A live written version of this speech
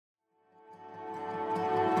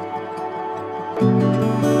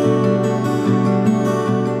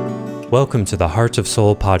Welcome to the Heart of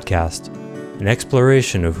Soul podcast, an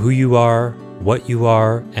exploration of who you are, what you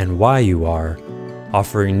are, and why you are,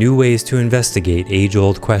 offering new ways to investigate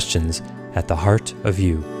age-old questions at the heart of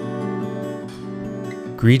you.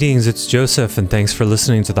 Greetings, it's Joseph, and thanks for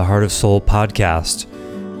listening to the Heart of Soul podcast.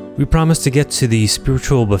 We promised to get to the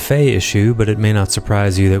spiritual buffet issue, but it may not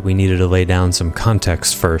surprise you that we needed to lay down some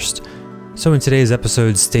context first. So in today's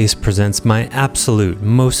episode, Stace presents my absolute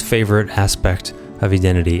most favorite aspect of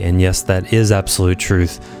Edenity, and yes, that is absolute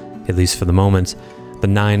truth, at least for the moment, the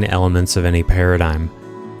 9 elements of any paradigm.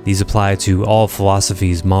 These apply to all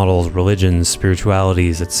philosophies, models, religions,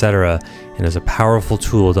 spiritualities, etc., and is a powerful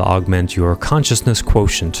tool to augment your consciousness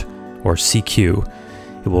quotient, or CQ.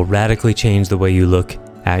 It will radically change the way you look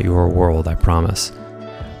at your world, I promise.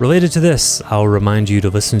 Related to this, I'll remind you to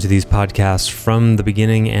listen to these podcasts from the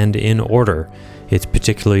beginning and in order. It's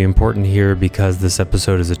particularly important here because this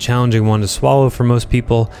episode is a challenging one to swallow for most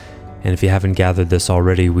people, and if you haven't gathered this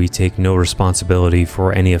already, we take no responsibility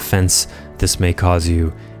for any offense this may cause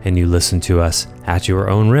you, and you listen to us at your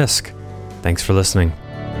own risk. Thanks for listening.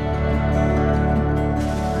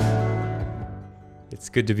 It's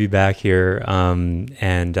good to be back here,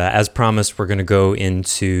 and as promised, we're going to go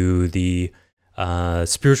into the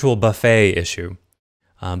spiritual buffet issue.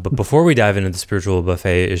 But before we dive into the spiritual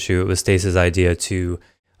buffet issue, it was Stace's idea to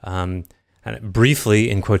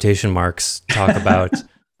briefly, in quotation marks, talk about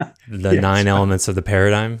the 9 elements of the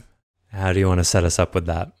paradigm. How do you want to set us up with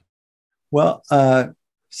that? Well,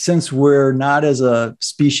 since we're not as a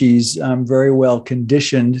species very well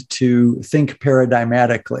conditioned to think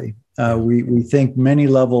paradigmatically, we think many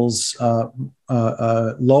levels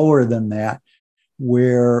lower than that,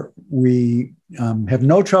 where we have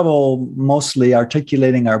no trouble mostly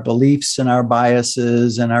articulating our beliefs and our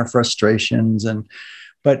biases and our frustrations,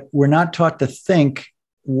 but we're not taught to think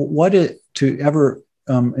to ever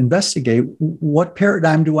investigate what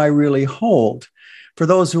paradigm do I really hold. For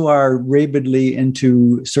those who are rabidly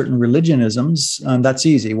into certain religionisms, that's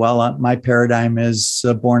easy. Well, my paradigm is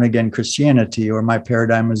born-again Christianity, or my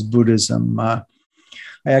paradigm is Buddhism. I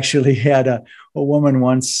actually had a woman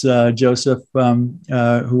once, Joseph,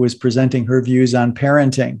 who was presenting her views on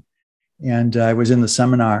parenting. And I was in the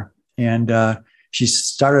seminar, and she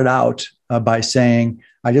started out by saying,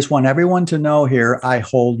 I just want everyone to know here, I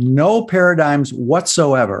hold no paradigms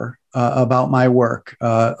whatsoever about my work,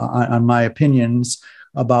 on my opinions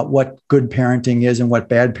about what good parenting is and what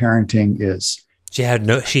bad parenting is.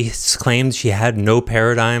 She claimed she had no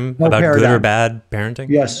paradigm about good or bad parenting?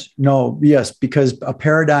 Yes, because a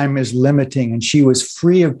paradigm is limiting, and she was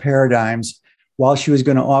free of paradigms while she was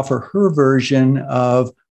going to offer her version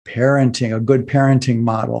of parenting, a good parenting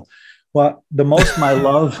model. Well, the most my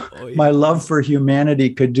love for humanity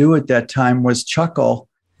could do at that time was chuckle.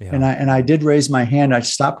 Yeah. And I did raise my hand. I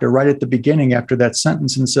stopped her right at the beginning after that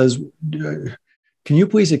sentence and says, can you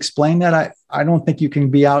please explain that? I don't think you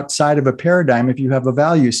can be outside of a paradigm if you have a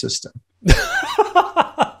value system.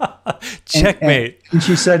 Checkmate. And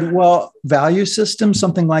she said, well, value system,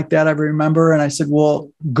 something like that, I remember. And I said,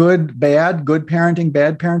 well, good, bad, good parenting,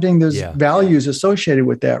 bad parenting, there's values associated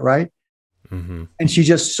with that, right? Mm-hmm. And she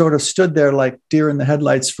just sort of stood there like deer in the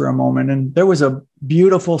headlights for a moment. And there was a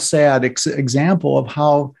beautiful, sad example of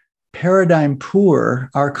how paradigm poor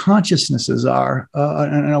our consciousnesses are,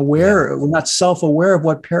 and aware. We're not self-aware of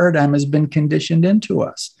what paradigm has been conditioned into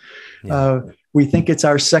us. We think it's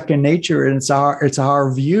our second nature and it's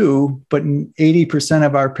our view, but 80%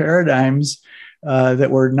 of our paradigms that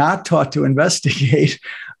we're not taught to investigate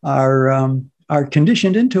are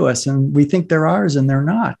conditioned into us, and we think they're ours, and they're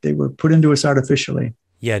not. They were put into us artificially.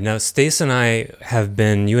 Yeah. Now, Stace and I have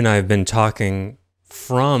been talking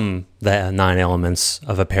from the 9 elements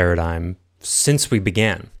of a paradigm since we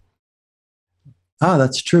began.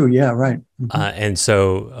 That's true. Yeah, right. Mm-hmm. And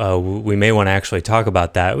so we may want to actually talk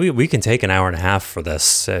about that. We can take an hour and a half for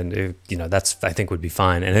this, and that's, I think, would be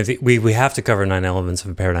fine. And I think we have to cover 9 elements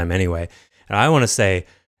of a paradigm anyway. And I want to say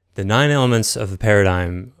the 9 elements of the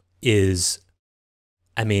paradigm is,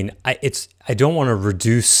 I don't want to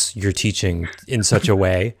reduce your teaching in such a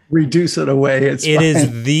way. Reduce it away. It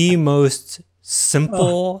is the most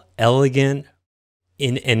simple, elegant,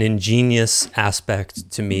 and ingenious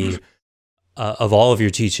aspect to me of all of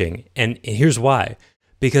your teaching. And here's why.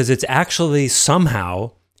 Because it's actually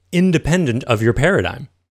somehow independent of your paradigm.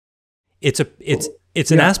 It's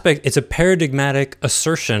an aspect, it's a paradigmatic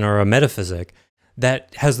assertion or a metaphysic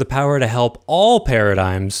that has the power to help all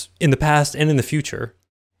paradigms in the past and in the future,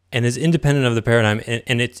 and is independent of the paradigm.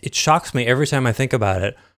 And it shocks me every time I think about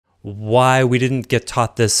it, why we didn't get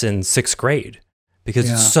taught this in 6th grade, because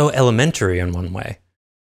it's so elementary in one way.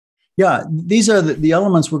 Yeah, these are the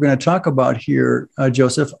elements we're going to talk about here,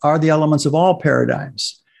 Joseph, are the elements of all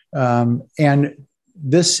paradigms. And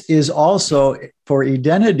this is also for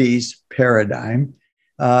Edenity's paradigm.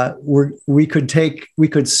 We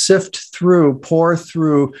could sift through, pour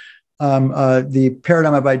through the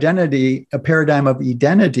paradigm of identity, a paradigm of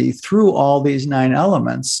Edenity through all these 9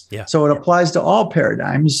 elements. Yeah. So it applies to all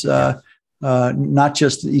paradigms, not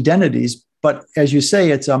just Edenities. But as you say,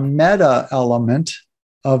 it's a meta element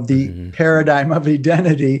of the paradigm of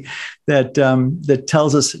Edenity that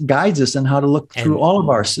tells us, guides us in how to look through all of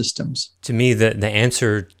our systems. To me, the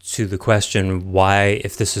answer to the question why,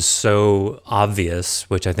 if this is so obvious,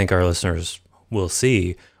 which I think our listeners will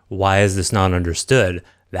see, why is this not understood?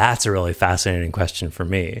 That's a really fascinating question for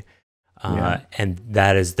me. And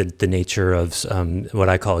that is the nature of what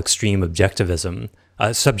I call extreme subjectivism.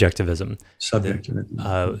 Subjectivism.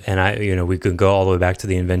 And we could go all the way back to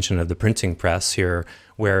the invention of the printing press here,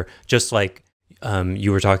 where just like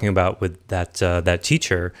you were talking about with that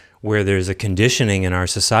teacher, where there's a conditioning in our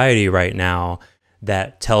society right now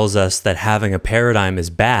that tells us that having a paradigm is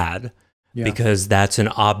bad because that's an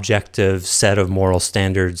objective set of moral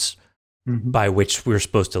standards by which we're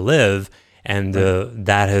supposed to live. And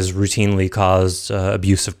that has routinely caused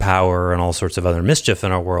abuse of power and all sorts of other mischief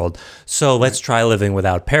in our world. So let's try living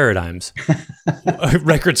without paradigms.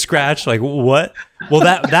 Record scratch, like what? Well,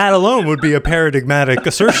 that alone would be a paradigmatic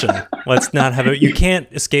assertion. Let's not have it. You can't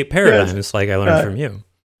escape paradigms, like I learned from you.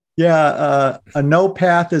 Yeah, a no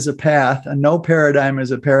path is a path. A no paradigm is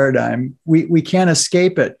a paradigm. We can't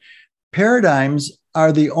escape it. Paradigms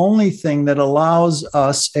are the only thing that allows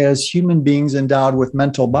us as human beings endowed with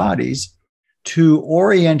mental bodies to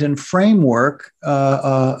orient and framework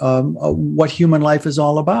what human life is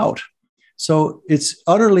all about. So it's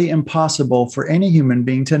utterly impossible for any human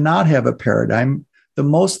being to not have a paradigm. The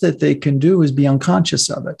most that they can do is be unconscious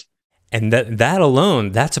of it. And that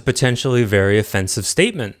alone, that's a potentially very offensive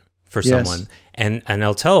statement for someone. And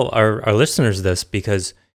I'll tell our listeners this,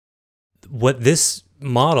 because what this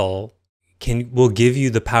model will give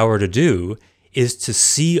you the power to do is to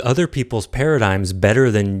see other people's paradigms better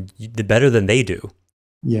than they do.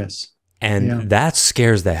 Yes. And that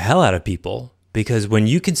scares the hell out of people, because when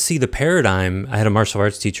you can see the paradigm, I had a martial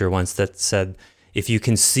arts teacher once that said, if you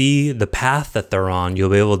can see the path that they're on, you'll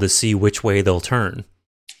be able to see which way they'll turn.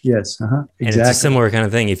 Yes, exactly. And it's a similar kind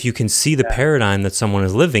of thing. If you can see the paradigm that someone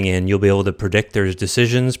is living in, you'll be able to predict their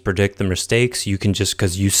decisions, predict the mistakes. You can just,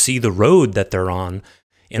 because you see the road that they're on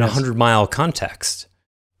in 100-mile context.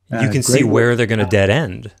 You can see where they're going to dead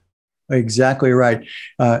end. Exactly right.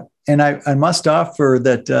 And I must offer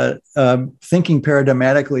that thinking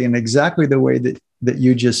paradigmatically in exactly the way that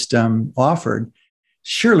you just offered,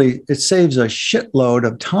 surely it saves a shitload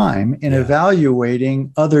of time in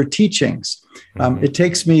evaluating other teachings. It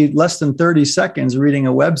takes me less than 30 seconds reading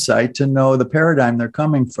a website to know the paradigm they're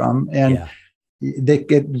coming from. And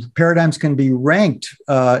paradigms can be ranked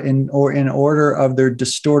in order of their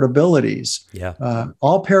distortabilities.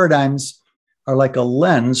 All paradigms are like a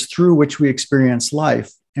lens through which we experience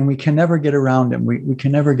life, and we can never get around them. We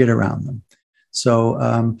can never get around them.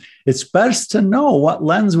 So it's best to know what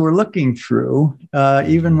lens we're looking through,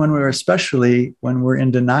 even especially when we're in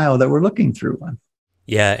denial that we're looking through one.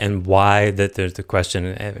 Yeah, and why that there's the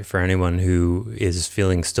question for anyone who is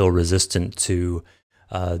feeling still resistant to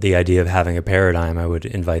the idea of having a paradigm. I would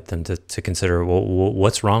invite them to consider, well,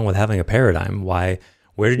 what's wrong with having a paradigm? Where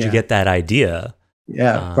did you get that idea?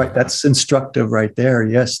 Yeah, right. That's instructive right there.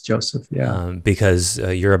 Yes, Joseph. Yeah. Because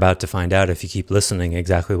you're about to find out, if you keep listening,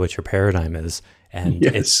 exactly what your paradigm is. And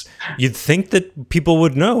you'd think that people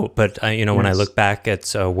would know, but when I look back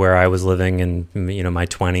at where I was living in my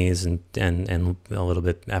 20s and a little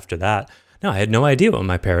bit after that, no, I had no idea what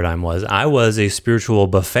my paradigm was. I was a spiritual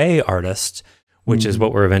buffet artist, which is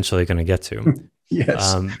what we're eventually going to get to.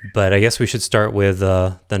 Yes. But I guess we should start with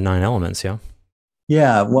the 9 elements. Yeah.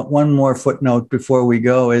 Yeah. One more footnote before we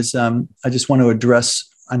go is I just want to address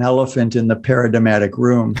an elephant in the paradigmatic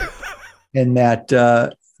room, in that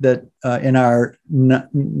in our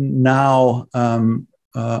now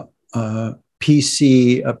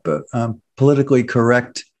PC, politically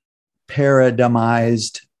correct,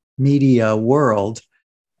 paradigmized media world,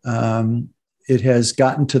 it has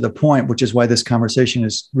gotten to the point, which is why this conversation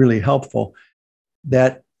is really helpful,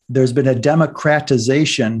 that there's been a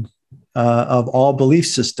democratization of all belief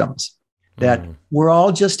systems, that we're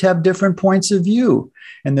all just have different points of view,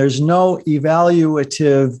 and there's no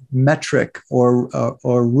evaluative metric or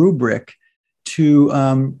rubric to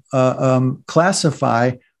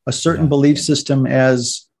classify a certain belief system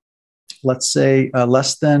as, let's say,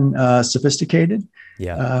 less than sophisticated.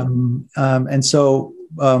 And so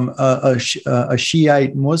a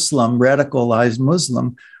Shiite Muslim, radicalized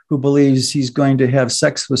Muslim, who believes he's going to have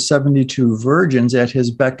sex with 72 virgins at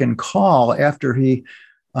his beck and call after he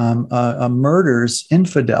murders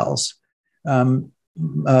infidels.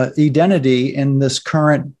 Edenity in this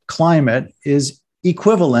current climate is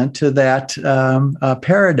equivalent to that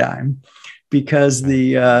paradigm, because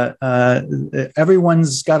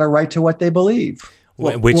everyone's got a right to what they believe.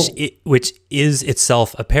 Which is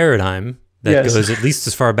itself a paradigm that goes at least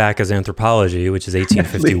as far back as anthropology, which is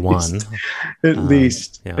 1851. At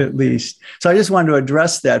least. So I just wanted to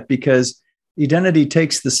address that, because Edenity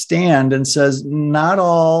takes the stand and says not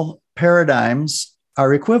all paradigms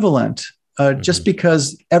are equivalent. Just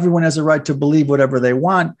because everyone has a right to believe whatever they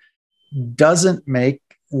want doesn't make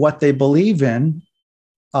what they believe in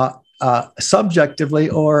subjectively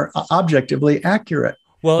or objectively accurate.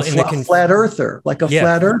 Well, flat earther, like a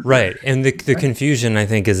flat earther. Right. And the confusion, I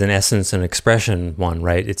think, is an essence and expression one,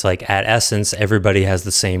 right? It's like, at essence, everybody has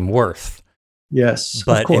the same worth. Yes.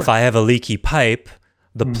 But if I have a leaky pipe,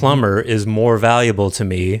 the plumber is more valuable to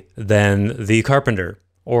me than the carpenter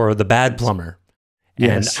or the bad plumber.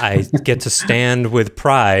 Yes. And I get to stand with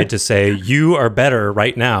pride to say, you are better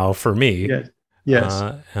right now for me. Yes.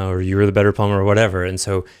 Or you're the better plumber or whatever. And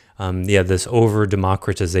so, this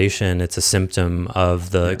over-democratization, it's a symptom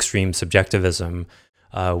of the extreme subjectivism,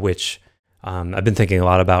 which I've been thinking a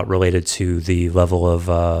lot about, related to the level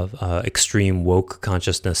of extreme woke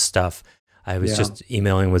consciousness stuff. I was just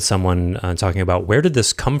emailing with someone talking about, where did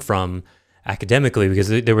this come from academically? Because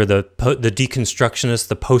there were the deconstructionists,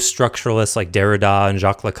 the post-structuralists like Derrida and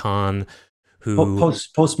Jacques Lacan, who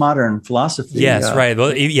postmodern philosophy. Yes, right.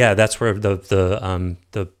 Well, that's where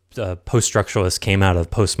the post-structuralists came out of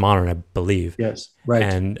postmodern, I believe. Yes, right.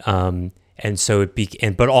 And so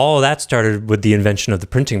but all of that started with the invention of the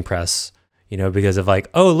printing press. Because of like,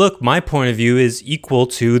 oh, look, my point of view is equal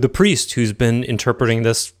to the priest who's been interpreting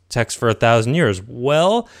this text for 1,000 years.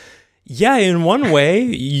 Well, yeah, in one way,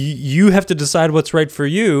 you have to decide what's right for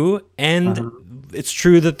you, and it's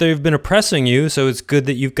true that they've been oppressing you, so it's good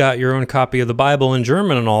that you've got your own copy of the Bible in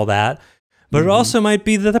German and all that, but it also might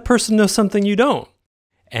be that the person knows something you don't.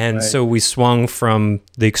 And so we swung from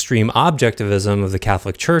the extreme objectivism of the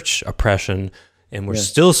Catholic Church oppression, and we're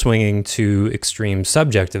still swinging to extreme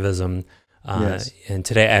subjectivism. And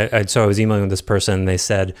today, so I was emailing with this person, and they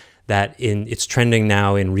said that it's trending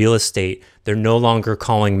now in real estate. They're no longer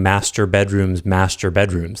calling master bedrooms.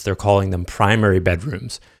 They're calling them primary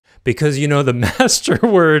bedrooms, because, the master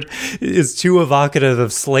word is too evocative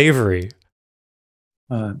of slavery.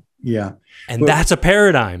 And that's a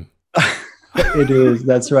paradigm. It is.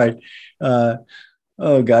 That's right. Oh,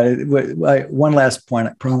 God. One last point,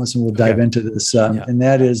 I promise, and we'll dive into this. And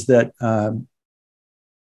that is that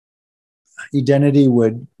Edenity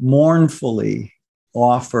would mournfully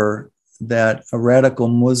offer that a radical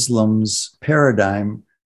Muslim's paradigm,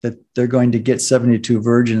 that they're going to get 72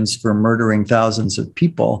 virgins for murdering thousands of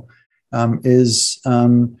people, is,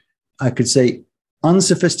 I could say,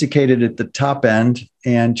 unsophisticated at the top end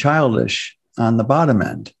and childish on the bottom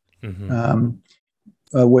end.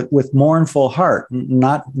 With mournful heart,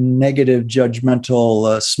 not negative,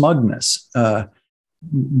 judgmental smugness.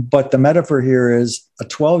 But the metaphor here is a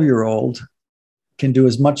 12-year-old can do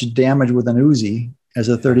as much damage with an Uzi as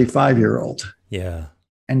a 35-year-old. Yeah.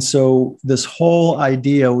 And so this whole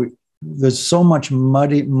idea, there's so much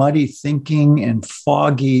muddy thinking and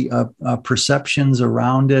foggy perceptions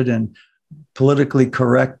around it, and politically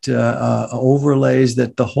correct overlays,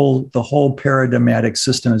 that the whole paradigmatic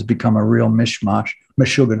system has become a real mishmash,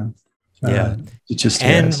 meshugana. It just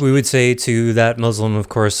and has. We would say to that Muslim, of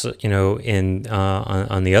course, in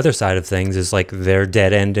on the other side of things, is like, they're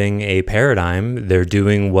dead ending a paradigm. They're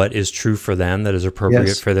doing what is true for them, that is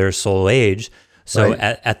appropriate for their soul age. So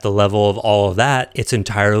at the level of all of that, it's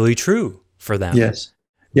entirely true for them. Yes.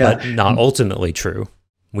 But not ultimately true.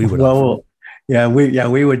 We would.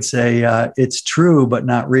 We would say it's true, but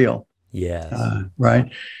not real. Yes.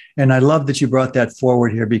 Right. And I love that you brought that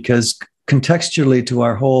forward here, because contextually to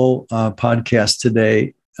our whole podcast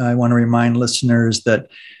today, I want to remind listeners that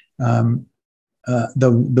the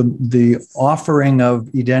offering of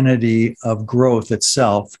Edenity, of growth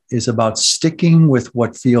itself, is about sticking with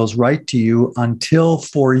what feels right to you until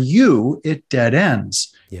for you it dead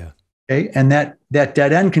ends. Yeah. Okay. And that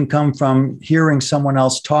dead end can come from hearing someone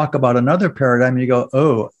else talk about another paradigm. And you go,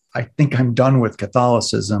 oh, I think I'm done with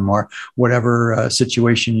Catholicism, or whatever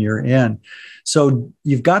situation you're in. So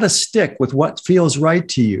you've got to stick with what feels right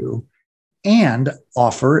to you, and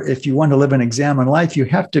offer, if you want to live an examined life, you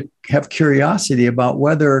have to have curiosity about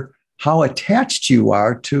how attached you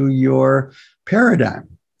are to your paradigm.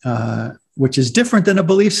 which is different than a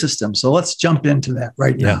belief system. So let's jump into that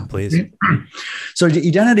right now. Yeah, please. So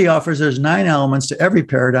Edenity offers there's 9 elements to every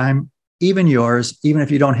paradigm, even yours, even if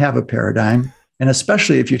you don't have a paradigm, and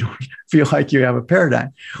especially if you don't feel like you have a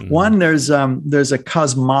paradigm. One, there's a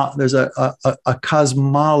cosmology. The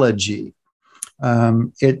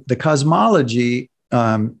cosmology.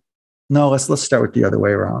 No, let's start with the other way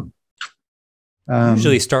around.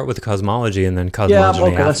 Usually start with the cosmology and then cosmology. Yeah,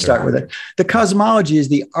 okay, after. Let's start with it. The cosmology is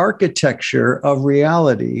the architecture of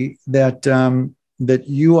reality that that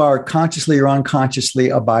you are consciously or unconsciously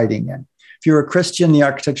abiding in. If you're a Christian, the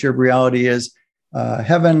architecture of reality is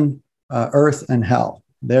heaven, earth, and hell.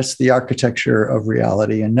 That's the architecture of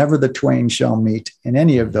reality, and never the twain shall meet in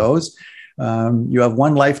any of those. You have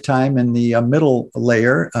one lifetime in the middle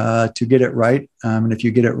layer to get it right. And if you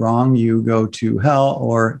get it wrong, you go to hell,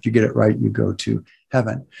 or if you get it right, you go to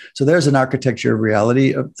heaven. So there's an architecture of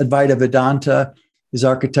reality. Advaita Vedanta, his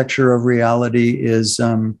architecture of reality is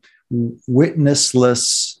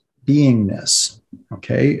witnessless beingness.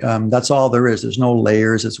 Okay, that's all there is. There's no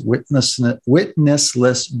layers. It's witnessless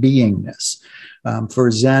beingness. For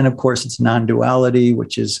Zen, of course, it's non-duality,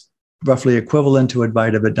 which is roughly equivalent to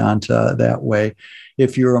Advaita Vedanta that way.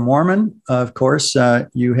 If you're a Mormon, of course,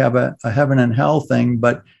 you have a heaven and hell thing,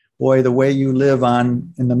 but boy, the way you live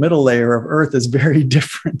in the middle layer of earth is very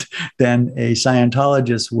different than a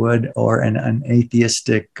Scientologist would, or an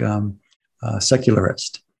atheistic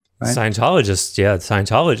secularist. Right? Scientologist, yeah,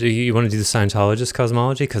 Scientology. You want to do the Scientologist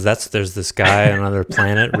cosmology? Because there's this guy on another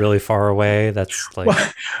planet really far away. That's like,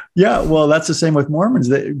 well, that's the same with Mormons.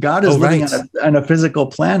 That God is living on a physical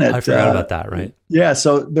planet. I forgot about that, right? Yeah,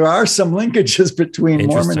 so there are some linkages between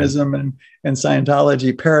Mormonism and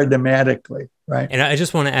Scientology paradigmatically, right? And I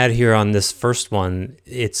just want to add here on this first one,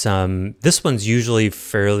 it's this one's usually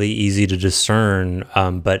fairly easy to discern,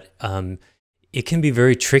 but it can be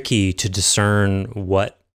very tricky to discern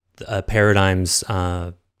what a paradigm's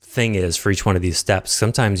thing is for each one of these steps.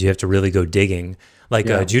 Sometimes you have to really go digging. Like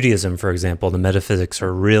Judaism, for example, the metaphysics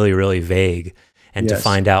are really, really vague. And to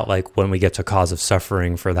find out, like, when we get to cause of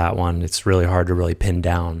suffering for that one, it's really hard to really pin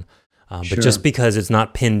down. But just because it's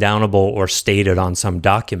not pin downable or stated on some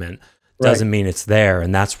document doesn't mean it's there.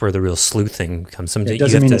 And that's where the real sleuthing comes. Sometimes it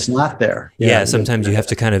doesn't mean it's not there. Yeah, sometimes you have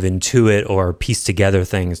to kind of intuit or piece together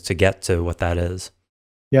things to get to what that is.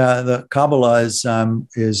 Yeah, the Kabbalah is a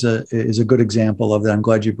good example of that. I'm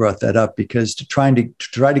glad you brought that up, because to try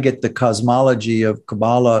to get the cosmology of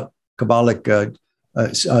Kabbalic,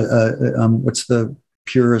 what's the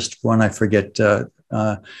purest one? I forget.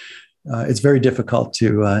 It's very difficult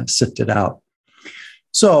to sift it out.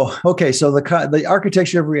 So the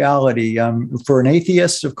architecture of reality for an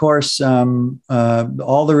atheist, of course,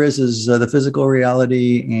 all there is the physical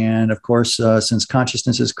reality, and of course, since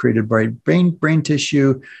consciousness is created by brain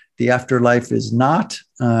tissue, the afterlife is not,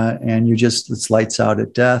 and it's lights out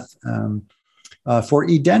at death. For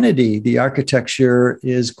Edenity, the architecture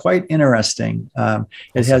is quite interesting.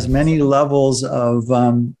 It has many levels of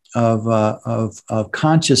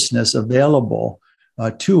consciousness available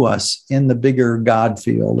to us in the bigger God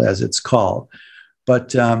field, as it's called.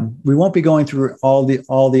 But we won't be going through all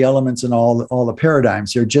the elements and all the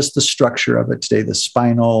paradigms here, just the structure of it today, the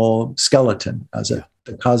spinal skeleton, the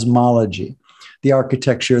cosmology, the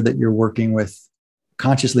architecture that you're working with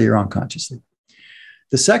consciously or unconsciously.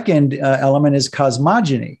 The second element is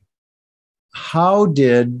cosmogony. How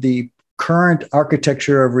did the current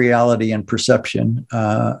architecture of reality and perception,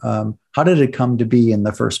 how did it come to be in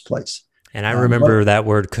the first place? And I remember that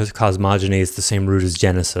word cosmogony is the same root as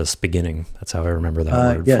Genesis, beginning. That's how I remember that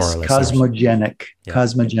word. Yes, cosmogenic. Yeah.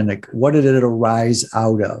 Cosmogenic. What did it arise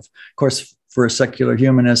out of? Of course, for a secular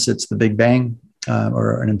humanist, it's the Big Bang,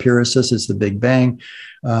 or an empiricist, it's the Big Bang.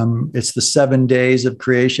 It's the 7 days of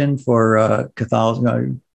creation for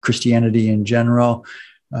Catholicism, Christianity in general.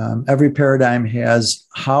 Every paradigm has,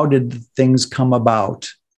 how did things come about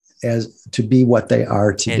as to be what they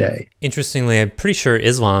are today. And interestingly, I'm pretty sure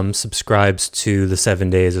Islam subscribes to the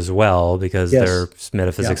 7 days as well, because their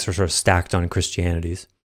metaphysics are sort of stacked on Christianity's.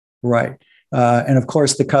 Right. And of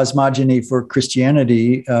course, the cosmogony for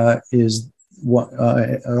Christianity is what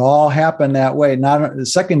it all happened that way. Not the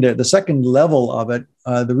second level of it.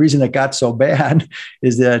 The reason it got so bad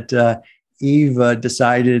is that Eve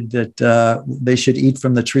decided that they should eat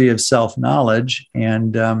from the tree of self-knowledge,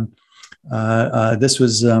 and this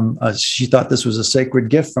was she thought this was a sacred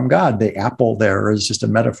gift from God. The apple there is just a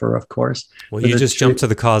metaphor, of course. Well, you just jumped to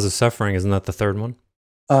the cause of suffering. Isn't that the third one?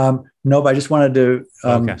 No, but I just wanted to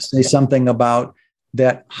say something about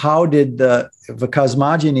that. How did the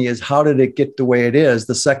cosmogony is, how did it get the way it is?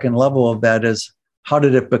 The second level of that is, how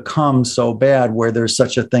did it become so bad where there's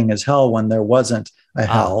such a thing as hell when there wasn't a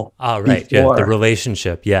hell? Right. Before. Yeah. The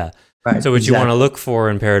relationship. Yeah. Right. So what you want to exactly. look for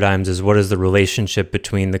in paradigms is what is the relationship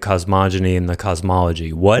between the cosmogony and the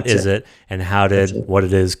cosmology? What That's is it, and how That's did it. what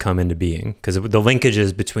it is come into being? Because the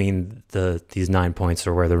linkages between these 9 points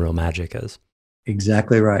are where the real magic is.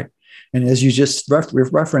 Exactly right. And as you just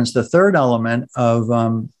referenced, the third element of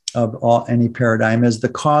any paradigm is the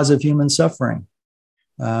cause of human suffering.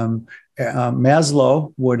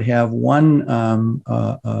 Maslow would have one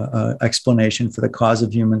explanation for the cause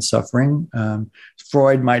of human suffering.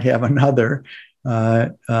 Freud might have another.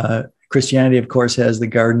 Christianity, of course, has the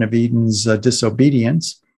Garden of Eden's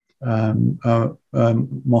disobedience.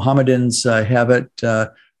 Mohammedans have it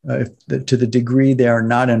to the degree they are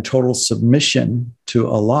not in total submission to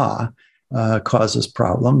Allah. Causes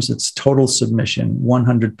problems. It's total submission,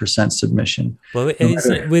 100% submission. Well,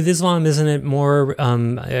 with Islam, isn't it more?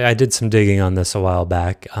 I did some digging on this a while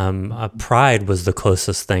back. Pride was the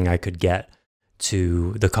closest thing I could get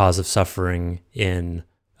to the cause of suffering in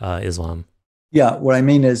Islam. Yeah, what I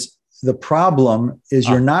mean is the problem is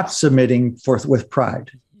you're not submitting with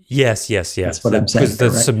pride. Yes. That's what I'm saying. Because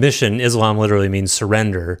the submission, Islam literally means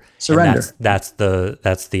surrender. Surrender. That's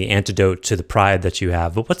the antidote to the pride that you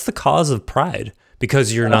have. But what's the cause of pride?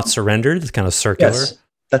 Because you're not surrendered? It's kind of circular. Yes,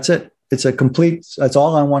 that's it. It's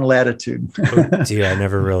all on one latitude. Oh, dear, I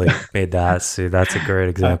never really made that. See, that's a great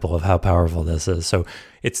example of how powerful this is. So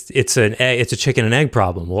it's a chicken and egg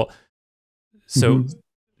problem. Well, so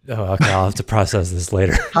okay, I'll have to process this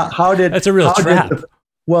later. That's a real trap.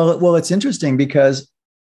 Well, it's interesting because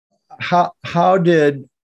how did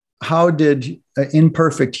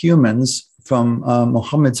imperfect humans, from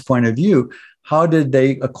Muhammad's point of view, how did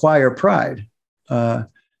they acquire pride?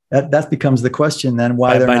 That becomes the question then.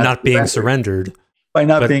 Why they're not being surrendered? By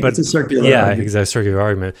not being, it's a circular argument. Exactly, circular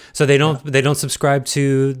argument. So they don't subscribe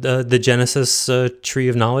to the Genesis tree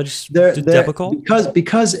of knowledge debacle?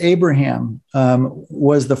 Because Abraham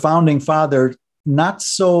was the founding father, not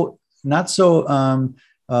so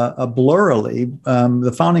blurrily,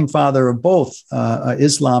 the founding father of both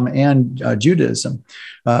Islam and Judaism.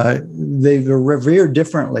 They were revered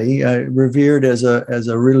differently, revered as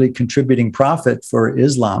a really contributing prophet for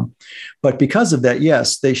Islam. But because of that,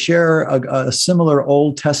 yes, they share a similar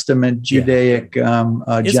Old Testament Judaic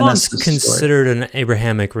Genesis Islam's considered an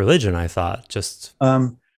Abrahamic religion, I thought.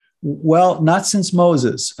 Well, not since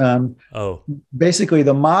Moses. Basically,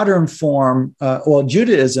 the modern form,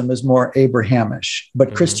 Judaism is more Abrahamish,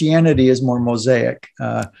 but Christianity is more Mosaic.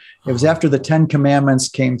 It was after the Ten Commandments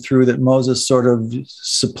came through that Moses sort of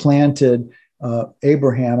supplanted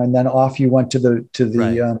Abraham, and then off you went to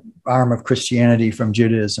the arm of Christianity from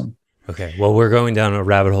Judaism. Okay, well, we're going down a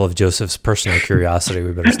rabbit hole of Joseph's personal curiosity.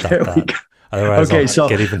 We better stop that. Otherwise, I'll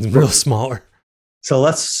get even real smaller. So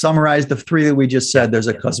let's summarize the three that we just said. There's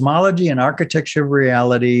a cosmology, an architecture of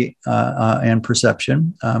reality, and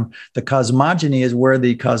perception. The cosmogony is where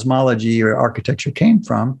the cosmology or architecture came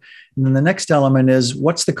from. And then the next element is,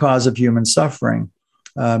 what's the cause of human suffering?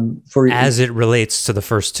 As it relates to the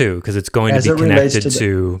first two, because it's going to be connected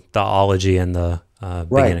to the ology and the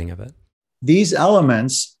beginning of it. These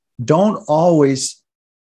elements don't always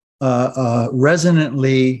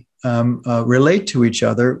resonantly relate to each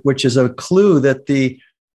other, which is a clue that the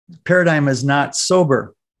paradigm is not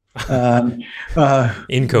sober.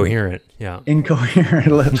 Incoherent. Yeah.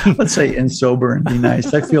 Incoherent. Let's say insober and be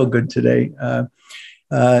nice. I feel good today.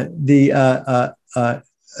 In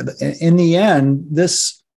the end,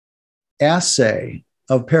 this assay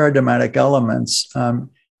of paradigmatic elements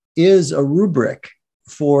is a rubric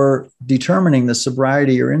for determining the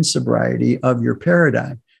sobriety or insobriety of your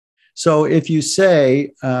paradigm. So if you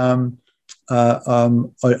say a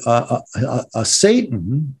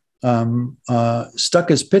Satan stuck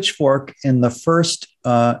his pitchfork in the first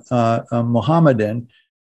Mohammedan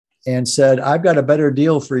and said, "I've got a better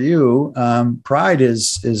deal for you. Pride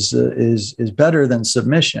is better than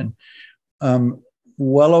submission."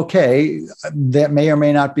 Well, okay, that may or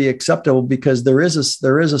may not be acceptable because there is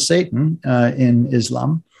a Satan in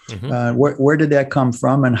Islam. Where did that come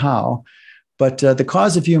from and how? But the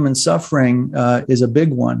cause of human suffering is a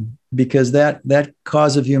big one, because that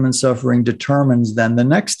cause of human suffering determines then the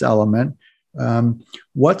next element.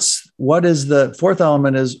 What is the fourth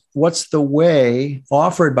element is, what's the way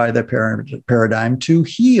offered by the paradigm to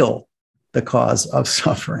heal the cause of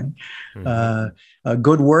suffering?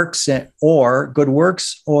 Good works or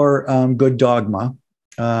good dogma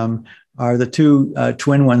are the two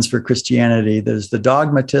twin ones for Christianity. There's the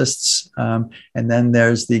dogmatists, and then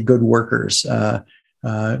there's the good workers.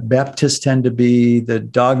 Baptists tend to be the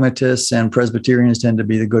dogmatists, and Presbyterians tend to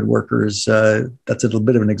be the good workers. That's a little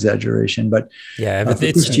bit of an exaggeration, but yeah, for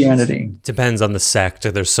Christianity, it depends on the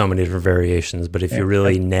sect. There's so many different variations, but if you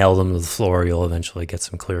really nail them to the floor, you'll eventually get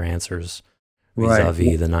some clear answers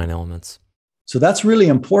vis-a-vis the 9 elements. So that's really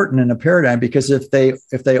important in a paradigm, because if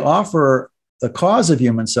they offer the cause of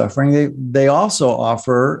human suffering, they also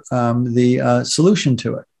offer the solution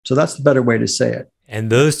to it. So that's the better way to say it. And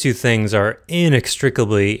those two things are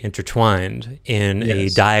inextricably intertwined in a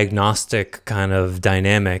diagnostic kind of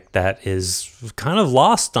dynamic that is kind of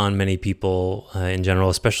lost on many people in general,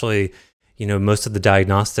 especially, most of the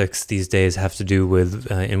diagnostics these days have to do with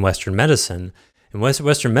in Western medicine. And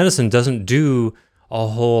Western medicine doesn't do a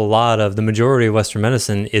whole lot of, the majority of Western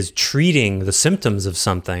medicine is treating the symptoms of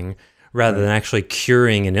something rather than actually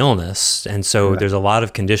curing an illness. And so there's a lot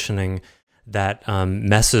of conditioning that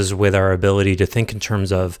messes with our ability to think in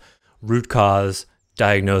terms of root cause,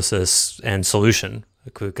 diagnosis, and solution,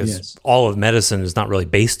 because all of medicine is not really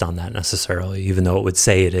based on that necessarily, even though it would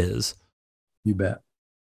say it is. You bet.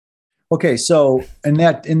 Okay, so in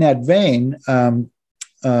that vein,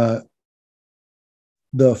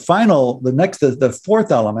 the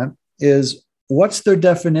fourth element is, what's their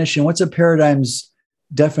definition? What's a paradigm's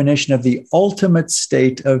definition of the ultimate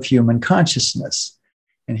state of human consciousness?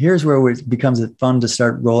 And here's where it becomes fun to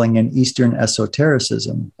start rolling in Eastern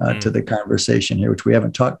esotericism to the conversation here, which we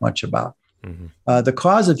haven't talked much about. Mm-hmm. The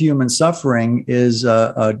cause of human suffering is,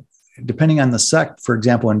 depending on the sect, for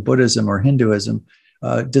example, in Buddhism or Hinduism,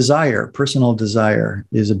 personal desire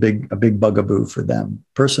is a big bugaboo for them.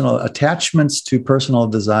 Personal attachments to personal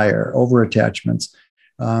desire, over attachments,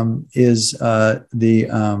 is the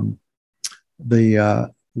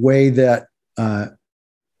way that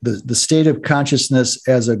the state of consciousness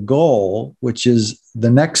as a goal, which is the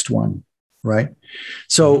next one, right?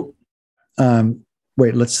 So,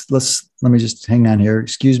 wait, let me just hang on here.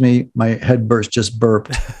 Excuse me, my head just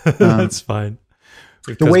burped. That's fine.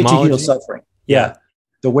 The way to heal suffering. Yeah.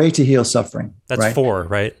 The way to heal suffering. That's 4,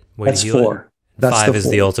 right? That's 4. That's 5 is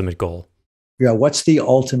the ultimate goal. Yeah. What's the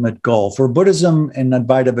ultimate goal? For Buddhism and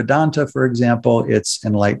Advaita Vedanta, for example, it's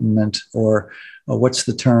enlightenment, or what's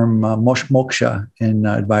the term, moksha in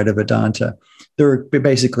Advaita Vedanta. They're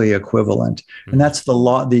basically equivalent. And that's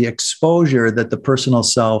the exposure that the personal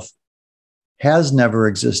self has never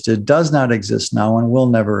existed, does not exist now, and will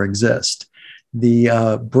never exist.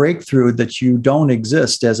 The breakthrough that you don't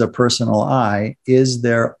exist as a personal I is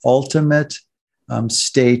their ultimate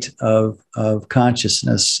state of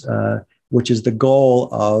consciousness, which is the goal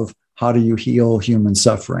of how do you heal human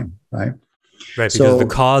suffering, right? Right, because the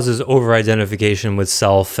cause is over-identification with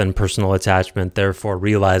self and personal attachment, therefore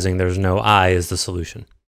realizing there's no I is the solution.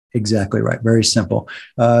 Exactly right. Very simple.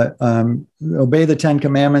 Obey the 10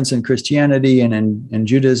 Commandments in Christianity and in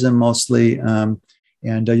Judaism mostly,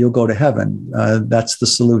 and you'll go to heaven. That's the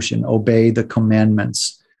solution. Obey the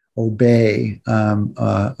commandments. Obey.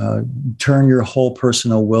 Turn your whole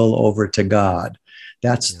personal will over to God.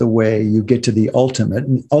 That's the way you get to the ultimate.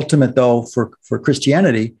 And ultimate, though, for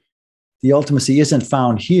Christianity, the ultimacy isn't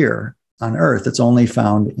found here on earth. It's only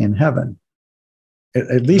found in heaven.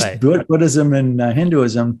 At least Buddhism and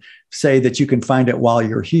Hinduism say that you can find it while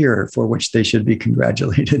you're here, for which they should be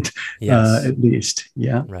congratulated, at least.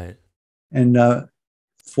 Yeah. Right. And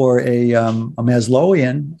for a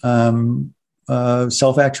Maslowian,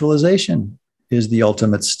 self-actualization is the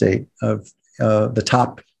ultimate state of the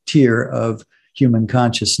top tier of human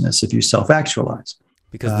consciousness if you self-actualize.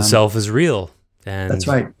 Because the self is real. And that's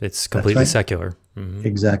right. It's completely secular. Mm-hmm.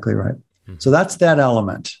 Exactly right. Mm-hmm. So that's that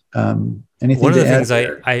element. Anything One of the add things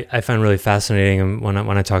I find really fascinating when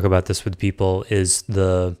I talk about this with people is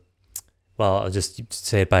I'll just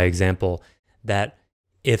say it by example, that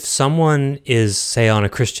if someone is, say, on a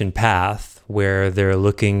Christian path where they're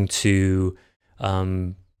looking to,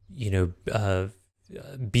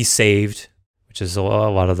 be saved, which is a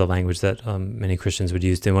lot of the language that many Christians would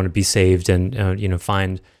use. They want to be saved and,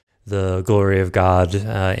 find the glory of God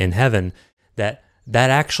in heaven, that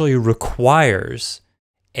actually requires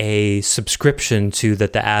a subscription to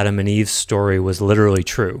that the Adam and Eve story was literally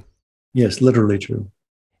true. Yes, literally true.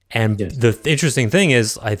 And the interesting thing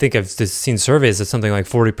is, I think I've seen surveys that something like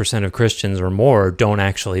 40% of Christians or more don't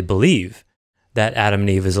actually believe that Adam and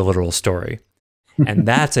Eve is a literal story. And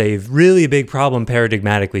that's a really big problem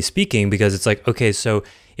paradigmatically speaking, because it's like, okay, so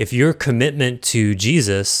if your commitment to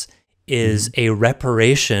Jesus is a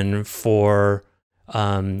reparation for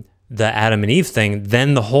the Adam and Eve thing,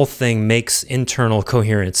 then the whole thing makes internal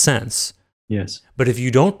coherent sense. Yes. But if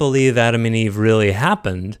you don't believe Adam and Eve really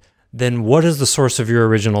happened, then what is the source of your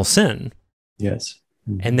original sin? Yes.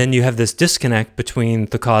 And then you have this disconnect between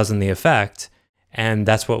the cause and the effect. And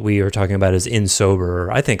that's what we are talking about as insober.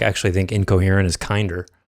 Or I actually think incoherent is kinder.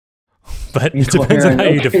 But it depends on how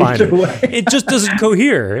you define it. It just doesn't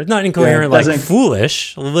cohere. It's not incoherent like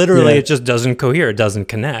foolish. Literally, it just doesn't cohere. It doesn't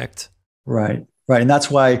connect. Right. And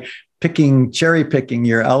that's why cherry picking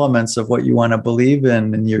your elements of what you want to believe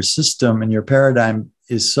in your system and your paradigm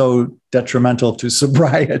is so detrimental to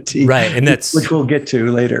sobriety. Right. And which we'll get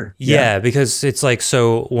to later. Yeah, because it's like,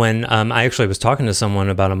 so when I actually was talking to someone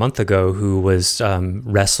about a month ago who was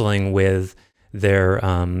wrestling with their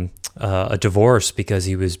a divorce because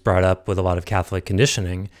he was brought up with a lot of Catholic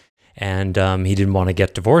conditioning, and he didn't want to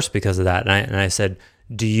get divorced because of that. And I said,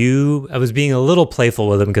 I was being a little playful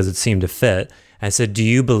with him because it seemed to fit. I said, do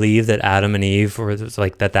you believe that Adam and Eve, or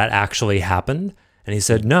like that actually happened? And he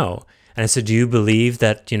said, no. And I said, do you believe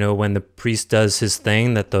that, when the priest does his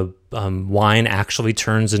thing, that the wine actually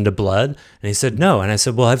turns into blood? And he said, no. And I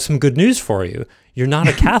said, well, I have some good news for you. You're not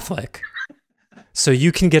a Catholic, so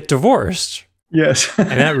you can get divorced. Yes.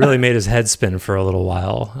 And that really made his head spin for a little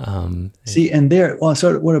while.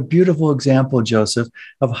 So what a beautiful example, Joseph,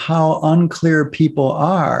 of how unclear people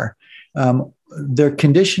are. Their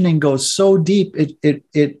conditioning goes so deep, it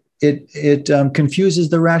confuses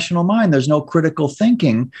the rational mind. There's no critical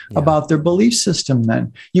thinking about their belief system.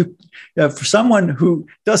 Then for someone who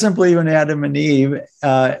doesn't believe in Adam and Eve,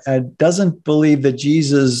 doesn't believe that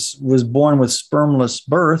Jesus was born with spermless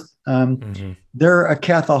birth, they're a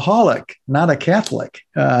Catholic, not a Catholic.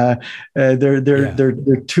 They're addicted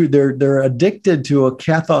to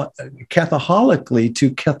Catholically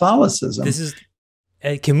to Catholicism. This is.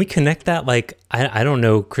 Can we connect that? Like, I don't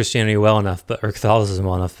know Christianity well enough, or Catholicism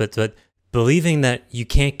well enough, but believing that you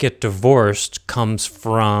can't get divorced comes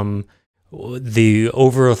from the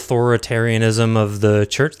over-authoritarianism of the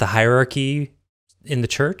church, the hierarchy in the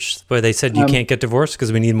church, where they said you can't get divorced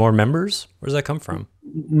because we need more members? Where does that come from?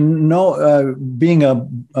 No, being a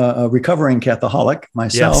recovering Catholic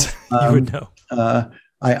myself, yes, you would know.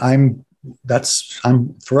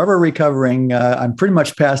 I'm forever recovering. I'm pretty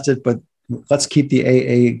much past it, but let's keep the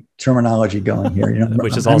AA terminology going here.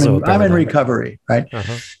 Which is also I'm in recovery, right?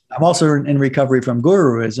 Uh-huh. I'm also in recovery from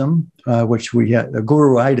guruism, which we had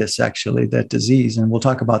guruitis, actually, that disease, and we'll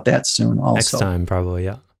talk about that soon. Also, next time, probably,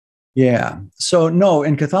 yeah. Yeah. So no,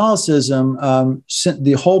 in Catholicism,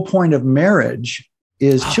 the whole point of marriage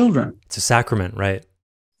is children. It's a sacrament, right?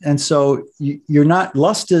 And so you're not.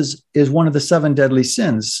 Lust is one of the 7 deadly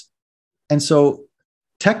sins, and so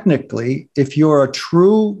technically, if you're a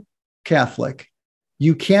true Catholic,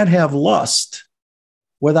 you can't have lust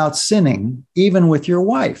without sinning, even with your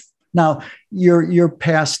wife. Now, your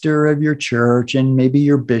pastor of your church and maybe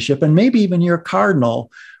your bishop and maybe even your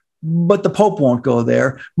cardinal, but the Pope won't go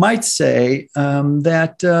there, might say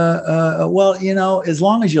that, as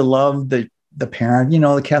long as you love the parent,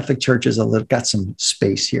 the Catholic Church has got some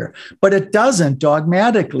space here, but it doesn't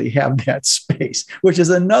dogmatically have that space, which is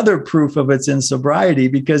another proof of its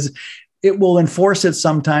insobriety, because it will enforce it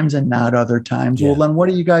sometimes and not other times. Yeah. Well, then what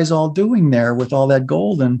are you guys all doing there with all that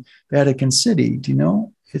gold in Vatican City? Do you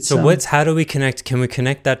know? How do we connect? Can we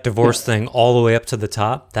connect that divorce thing all the way up to the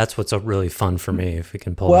top? That's what's really fun for me, if we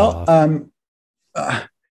can pull that off.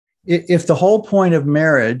 If the whole point of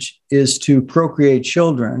marriage is to procreate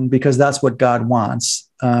children, because that's what God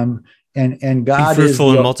wants, and God be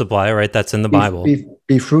fruitful and multiply, right? That's in the Bible.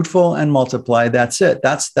 Be fruitful and multiply. That's it.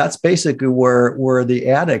 That's basically where the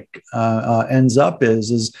addict ends up.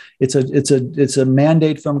 Is it's a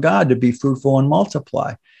mandate from God to be fruitful and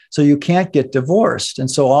multiply. So you can't get divorced,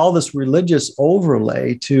 and so all this religious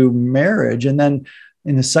overlay to marriage, and then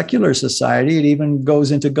in the secular society, it even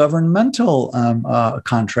goes into governmental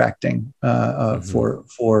contracting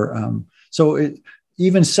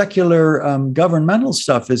even secular governmental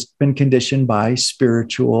stuff has been conditioned by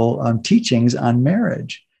spiritual teachings on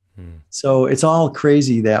marriage. So it's all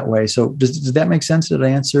crazy that way. So does that make sense? Did I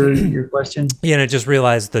answer your question? Yeah, and I just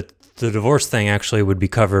realized that the divorce thing actually would be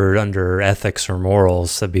covered under ethics or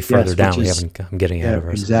morals. That'd be further down. I'm getting ahead of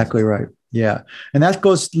ourselves. Exactly right. Yeah. And that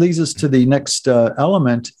leads us to the next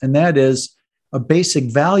element, and that is a basic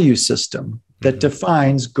value system that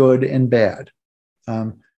defines good and bad.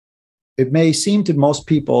 It may seem to most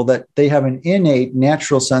people that they have an innate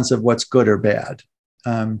natural sense of what's good or bad.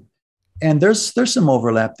 And there's some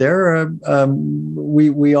overlap there.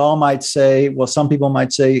 We all might say, well, some people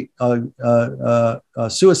might say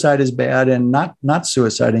suicide is bad and not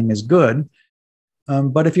suiciding is good.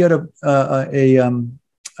 But if you had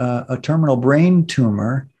a terminal brain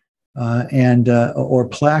tumor or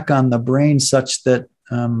plaque on the brain such that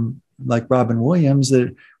like Robin Williams,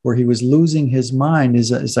 that where he was losing his mind,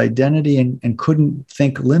 his identity, and couldn't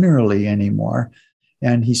think linearly anymore,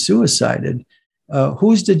 and he suicided.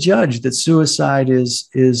 Who's to judge that suicide is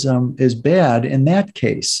bad in that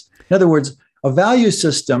case? In other words, a value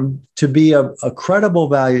system, to be a credible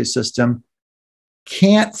value system,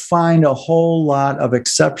 can't find a whole lot of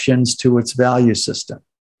exceptions to its value system.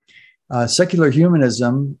 Secular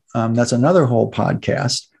humanism, that's another whole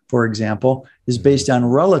podcast, for example, is based on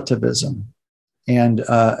relativism. And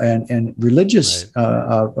religious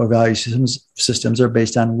value systems are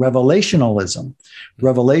based on revelationalism,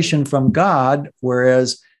 revelation from God,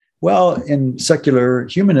 whereas, well, in secular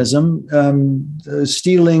humanism,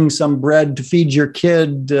 stealing some bread to feed your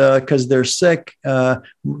kid because they're sick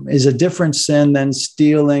is a different sin than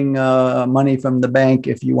stealing money from the bank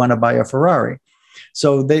if you want to buy a Ferrari.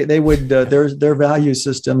 So they would their value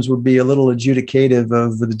systems would be a little adjudicative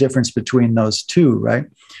of the difference between those two, right?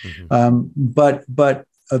 Mm-hmm. But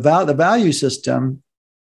about the value system,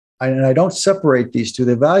 and I don't separate these two.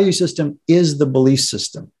 The value system is the belief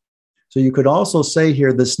system. So you could also say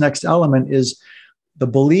here, this next element is the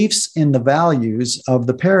beliefs in the values of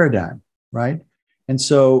the paradigm, right? And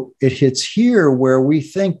so it hits here where we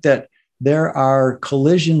think that there are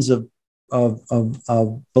collisions of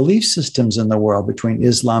belief systems in the world between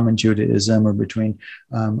Islam and Judaism, or between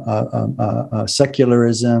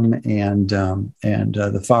secularism and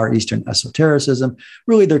the Far Eastern esotericism.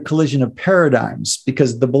 Really, they're collision of paradigms,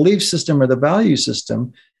 because the belief system or the value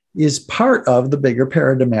system is part of the bigger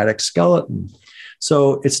paradigmatic skeleton.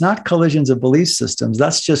 So it's not collisions of belief systems.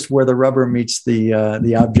 That's just where the rubber meets the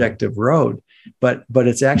objective road. But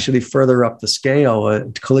it's actually further up the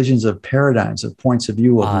scale, collisions of paradigms, of points of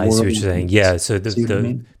view. I see what you're saying. Yeah, so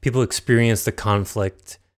the people experience the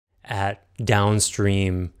conflict at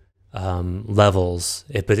downstream levels.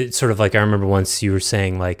 But it's sort of like, I remember once you were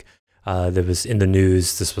saying, like, there was in the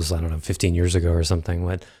news, this was, I don't know, 15 years ago or something,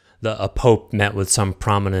 when a pope met with some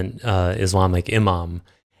prominent Islamic imam,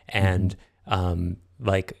 and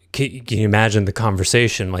like, can you imagine the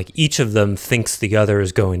conversation? Like, each of them thinks the other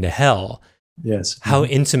is going to hell. Yes. How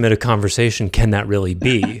intimate a conversation can that really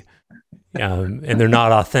be? And they're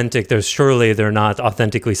not authentic. They're not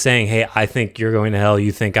authentically saying, hey, I think you're going to hell,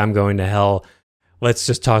 you think I'm going to hell. Let's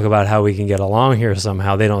just talk about how we can get along here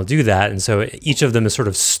somehow. They don't do that. And so each of them is sort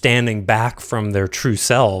of standing back from their true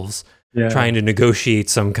selves, trying to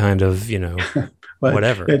negotiate some kind of,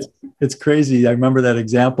 whatever. It's crazy. I remember that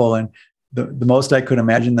example, and the most I could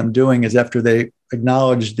imagine them doing is, after they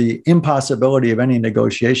acknowledge the impossibility of any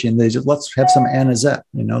negotiation, they just, let's have some anisette,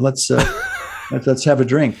 let's have a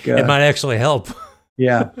drink. It might actually help.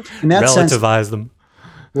 Yeah. In that relativize them.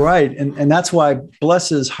 Right. And that's why, bless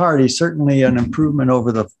his heart, he's certainly an improvement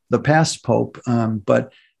over the past Pope.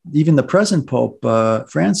 But even the present Pope,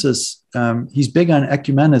 Francis, he's big on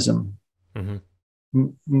ecumenism.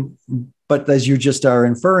 Mm-hmm. But as you just are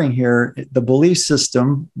inferring here, the belief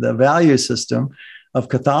system, the value system of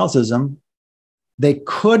Catholicism, they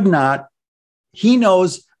could not, he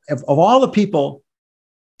knows, of all the people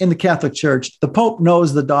in the Catholic Church, the Pope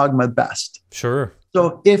knows the dogma best. Sure.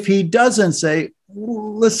 So if he doesn't say,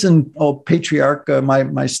 listen, patriarch,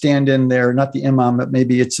 my stand-in there, not the imam, but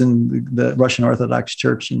maybe it's in the Russian Orthodox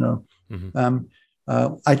Church, Mm-hmm.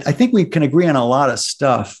 I think we can agree on a lot of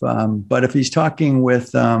stuff. But if he's talking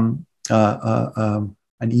with an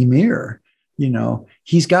emir,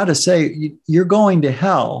 he's got to say, you're going to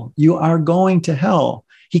hell. You are going to hell.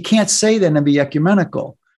 He can't say that and be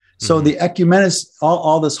ecumenical. So the ecumenists,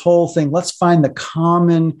 all this whole thing, let's find the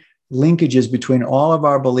common linkages between all of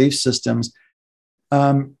our belief systems.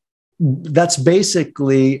 That's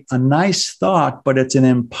basically a nice thought, but it's an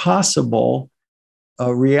impossible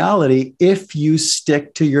reality if you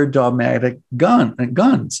stick to your dogmatic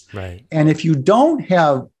guns. Right. And if you don't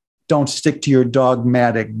stick to your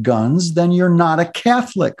dogmatic guns, then you're not a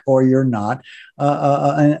Catholic, or you're not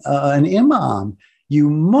an imam. You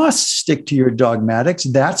must stick to your dogmatics.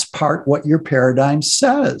 That's part what your paradigm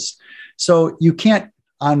says. So you can't,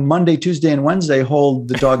 on Monday, Tuesday, and Wednesday, hold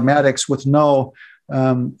the dogmatics with no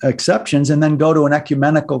exceptions, and then go to an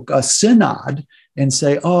ecumenical synod and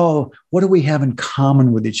say, oh, what do we have in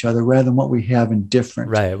common with each other rather than what we have in different?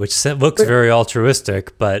 Right, which looks very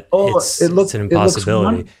altruistic, but it's an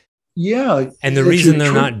impossibility. And the reason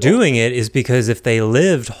they're not doing it is because if they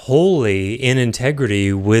lived wholly in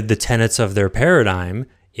integrity with the tenets of their paradigm,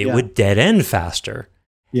 it would dead end faster.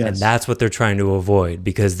 Yes. And that's what they're trying to avoid,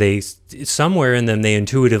 because they, somewhere in them, they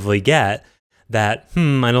intuitively get that,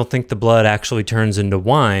 I don't think the blood actually turns into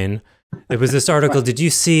wine. There was this article, did you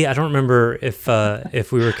see, I don't remember if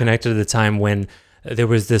we were connected at the time, when there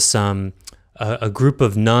was this a group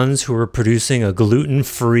of nuns who were producing a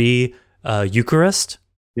gluten-free Eucharist.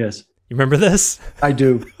 Yes. You remember this? I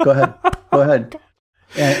do. Go ahead. Go ahead.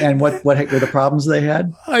 And what were the problems they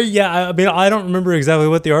had? Yeah, I mean, I don't remember exactly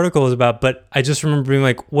what the article was about, but I just remember being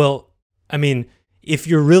like, well, I mean, if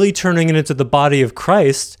you're really turning it into the body of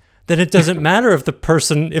Christ, then it doesn't matter if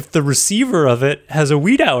the receiver of it has a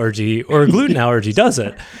wheat allergy or a gluten allergy, does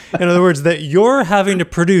it? In other words, that you're having to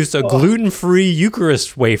produce a gluten-free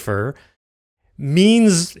Eucharist wafer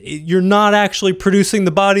means you're not actually producing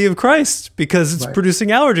the body of Christ because it's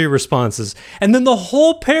producing allergy responses. And then the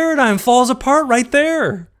whole paradigm falls apart right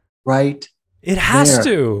there. Right. It has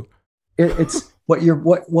to. It's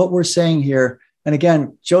what we're saying here. And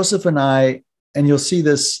again, Joseph and I, and you'll see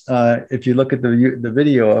this if you look at the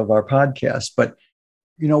video of our podcast, but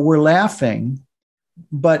we're laughing,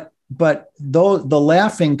 but though the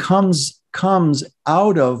laughing comes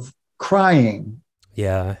out of crying.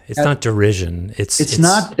 Yeah, it's not derision. It's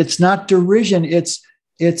not derision.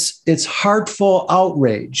 It's heartful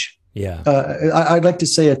outrage. Yeah, I'd like to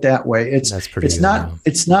say it that way. It's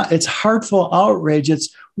heartful outrage.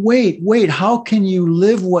 It's wait. How can you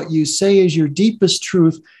live what you say is your deepest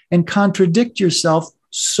truth and contradict yourself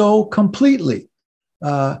so completely?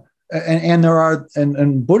 And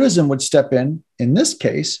Buddhism would step in this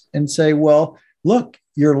case and say, well, look,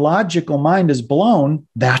 your logical mind is blown.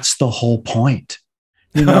 That's the whole point.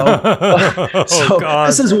 So God,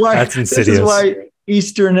 this is why that's insidious. This is why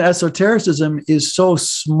Eastern esotericism is so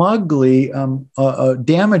smugly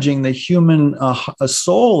damaging the human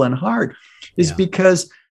soul and heart, is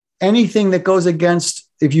because anything that goes against,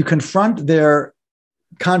 if you confront their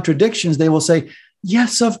contradictions, they will say,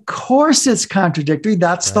 yes, of course it's contradictory.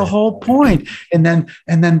 That's the whole point. And then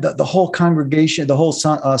the whole congregation, the whole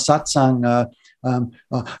satsang,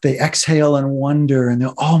 they exhale and wonder, and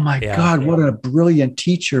they're, oh my God, what a brilliant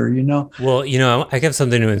teacher, Well, I have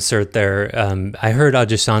something to insert there. I heard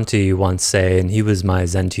Ajasanti once say, and he was my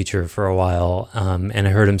Zen teacher for a while, and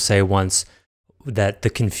I heard him say once that the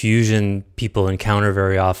confusion people encounter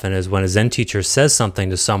very often is when a Zen teacher says something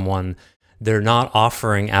to someone, they're not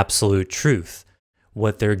offering absolute truth.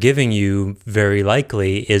 What they're giving you very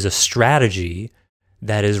likely is a strategy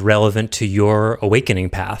that is relevant to your awakening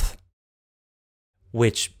path,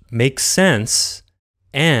 which makes sense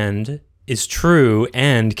and is true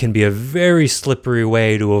and can be a very slippery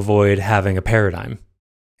way to avoid having a paradigm.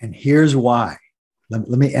 And here's why. Let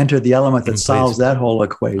me enter the element that solves that whole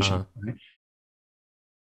equation. Right?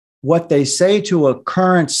 What they say to a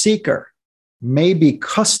current seeker may be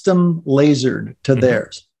custom lasered to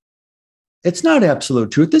theirs. It's not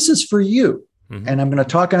absolute truth. This is for you. And I'm going to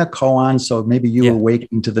talk in a koan, so maybe you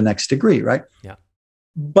awaken to the next degree, right? Yeah.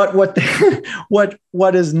 But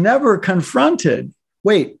what is never confronted,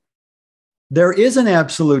 there is an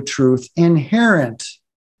absolute truth inherent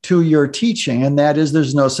to your teaching, and that is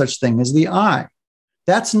there's no such thing as the I.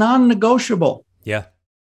 That's non-negotiable. Yeah.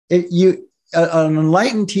 An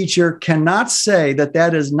enlightened teacher cannot say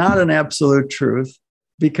that is not an absolute truth,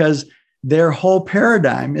 because their whole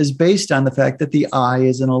paradigm is based on the fact that the I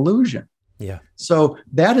is an illusion. Yeah. So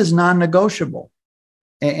that is non-negotiable.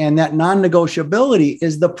 And that non-negotiability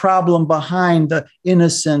is the problem behind the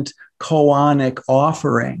innocent koanic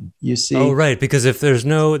offering, you see. Oh, right. Because if there's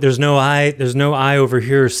no I over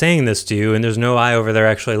here saying this to you, and there's no I over there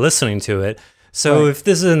actually listening to it. So if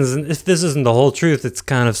this isn't the whole truth, it's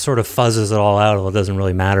kind of sort of fuzzes it all out. It doesn't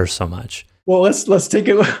really matter so much. Well, let's take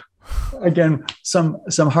it again. Some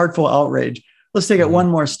heartful outrage. Let's take it one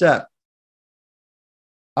more step.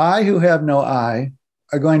 I who have no I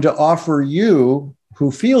are going to offer you,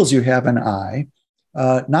 who feels you have an I,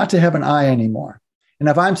 not to have an I anymore. And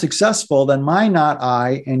if I'm successful, then my not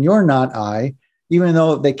I and your not I, even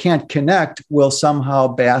though they can't connect, will somehow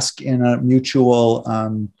bask in a mutual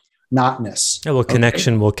notness. Yeah, well,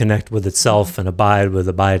 connection will connect with itself and abide with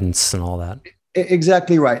abidance and all that.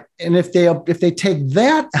 Exactly right. And if they take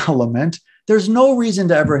that element, there's no reason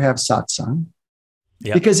to ever have satsang.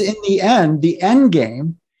 Yep. Because in the end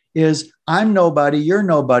game is I'm nobody, you're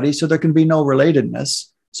nobody, so there can be no relatedness.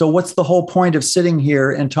 So what's the whole point of sitting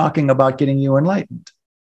here and talking about getting you enlightened?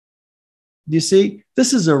 You see,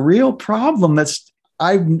 this is a real problem.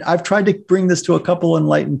 I've tried to bring this to a couple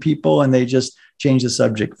enlightened people, and they just change the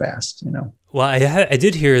subject fast, Well, I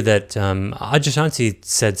did hear that Ajasanti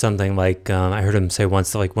said something like, I heard him say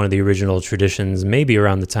once that like one of the original traditions, maybe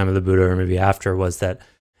around the time of the Buddha or maybe after, was that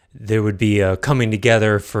there would be a coming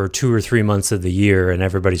together for 2 or 3 months of the year, and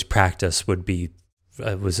everybody's practice would be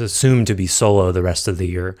was assumed to be solo the rest of the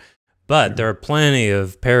year. But there are plenty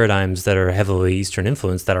of paradigms that are heavily Eastern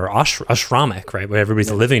influenced that are ashramic, right, where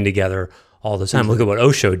everybody's living together all the time. Look at what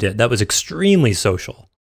Osho did. That was extremely social.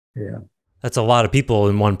 Yeah. That's a lot of people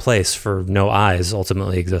in one place for no eyes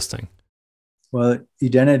ultimately existing. Well,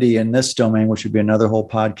 Edenity in this domain, which would be another whole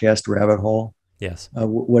podcast rabbit hole, Yes,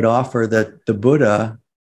 would offer that the Buddha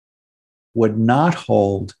would not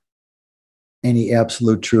hold any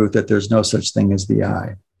absolute truth, that there's no such thing as the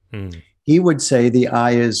I. He would say the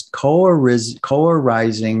I is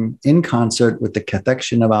co-arising in concert with the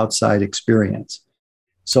cathection of outside experience.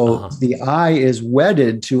 So the I is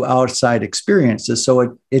wedded to outside experiences.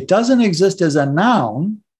 So it doesn't exist as a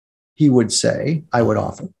noun, he would say, I would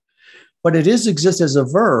offer, but it exists as a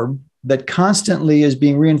verb that constantly is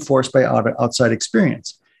being reinforced by outside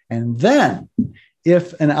experience. And then,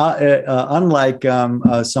 if unlike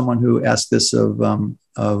someone who asked this of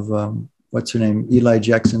what's her name, Eli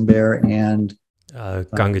Jackson Bear and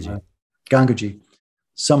Gangaji,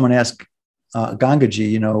 someone asked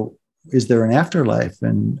Gangaji, is there an afterlife?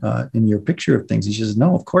 And in your picture of things, he says,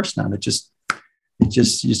 no, of course not. It's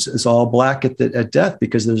all black at death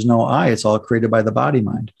because there's no I. It's all created by the body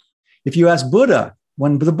mind. If you ask Buddha,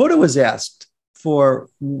 when the Buddha was asked for,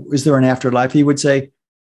 is there an afterlife? He would say,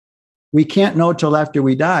 we can't know till after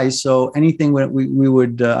we die. So anything I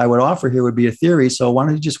would offer here would be a theory. So why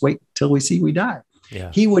don't you just wait till we see we die? Yeah.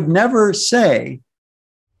 He would never say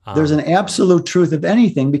there's an absolute truth of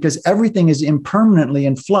anything, because everything is impermanently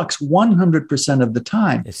in flux 100% of the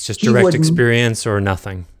time. It's just direct experience or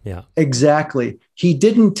nothing. Yeah, exactly. He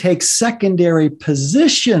didn't take secondary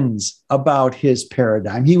positions about his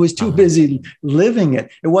paradigm. He was too busy living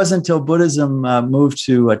it. It wasn't until Buddhism moved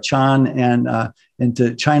to Chan and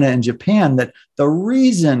into China and Japan that the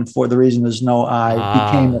reason there's no I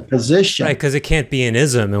became a position. Right, because it can't be an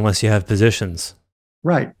ism unless you have positions.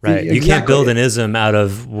 Right. Right. You can't build an ism out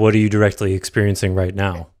of what are you directly experiencing right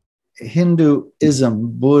now.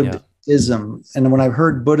 Hinduism, Buddhism. Yeah. And when I've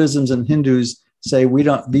heard Buddhisms and Hindus say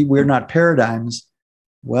we're not paradigms,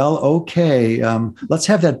 well, okay, let's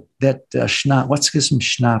have that schnapps. Let's get some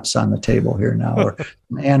schnapps on the table here now, or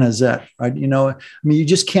anisette, right? You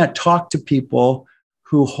just can't talk to people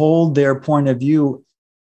who hold their point of view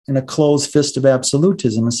in a closed fist of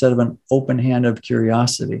absolutism instead of an open hand of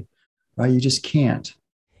curiosity. Right? You just can't.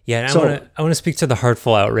 Yeah, and I want to speak to the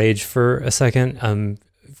heartful outrage for a second,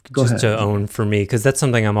 to own for me, because that's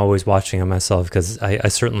something I'm always watching on myself, because I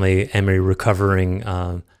certainly am a recovering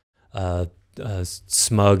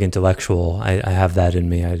smug intellectual. I have that in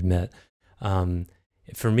me, I admit.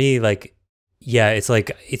 For me,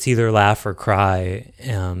 it's either laugh or cry,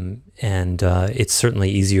 and it's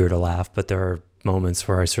certainly easier to laugh, but there are moments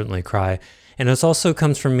where I certainly cry. And it also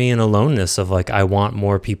comes from me in aloneness of I want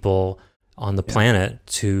more people on the planet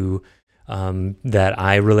to that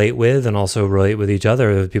I relate with and also relate with each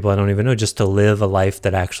other, people I don't even know, just to live a life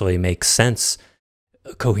that actually makes sense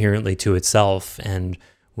coherently to itself. And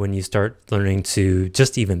when you start learning to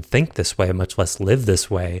just even think this way, much less live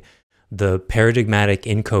this way, the paradigmatic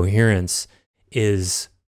incoherence is,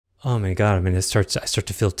 oh my God, I start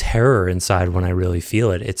to feel terror inside when I really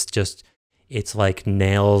feel it. It's like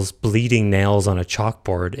bleeding nails on a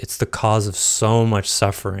chalkboard. It's the cause of so much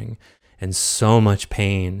suffering and so much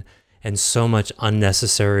pain and so much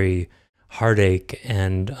unnecessary heartache.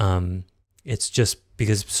 And it's just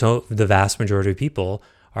because the vast majority of people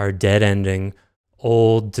are dead-ending,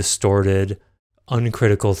 old, distorted,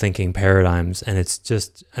 uncritical thinking paradigms. And it's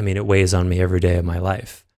just, it weighs on me every day of my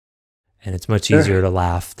life. And it's much easier to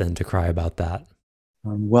laugh than to cry about that.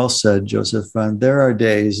 Well said, Joseph. There are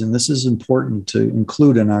days, and this is important to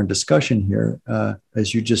include in our discussion here,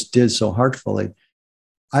 as you just did so heartfully.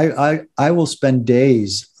 I will spend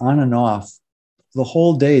days on and off, the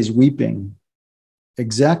whole days weeping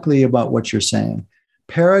exactly about what you're saying.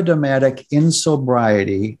 Paradigmatic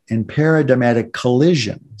insobriety and paradigmatic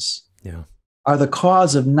collisions are the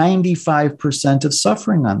cause of 95% of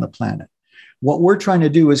suffering on the planet. What we're trying to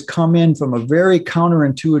do is come in from a very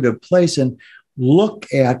counterintuitive place and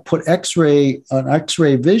put an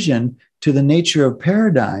X-ray vision to the nature of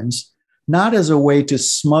paradigms, not as a way to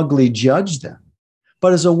smugly judge them,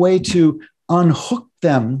 but as a way to unhook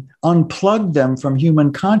them, unplug them from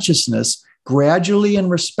human consciousness gradually and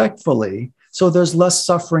respectfully, so there's less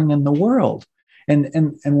suffering in the world. And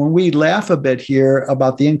when we laugh a bit here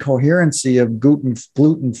about the incoherency of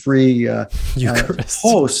gluten-free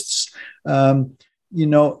hosts,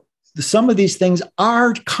 some of these things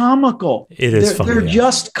are comical. They're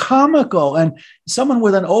just comical. And someone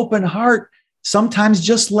with an open heart sometimes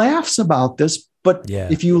just laughs about this. But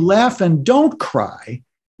if you laugh and don't cry,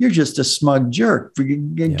 you're just a smug jerk.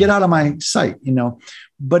 Get out of my sight,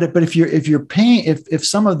 But if your pain, if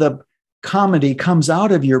some of the comedy comes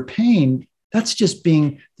out of your pain, That's just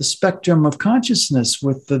being the spectrum of consciousness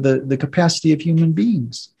with the capacity of human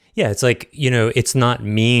beings. Yeah, it's like, it's not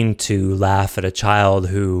mean to laugh at a child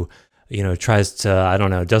who, tries to, I don't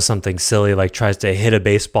know, does something silly, like tries to hit a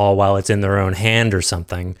baseball while it's in their own hand or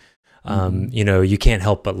something. You can't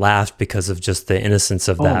help but laugh because of just the innocence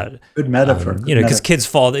of that. Good metaphor. Because kids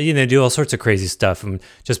fall, do all sorts of crazy stuff. And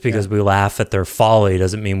just because we laugh at their folly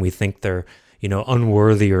doesn't mean we think they're,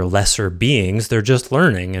 unworthy or lesser beings. They're just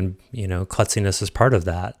learning, and, klutziness is part of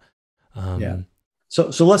that. So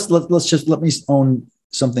let me own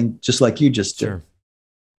something just like you just did. Sure.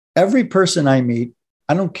 Every person I meet,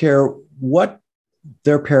 I don't care what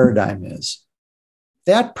their paradigm is,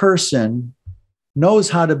 that person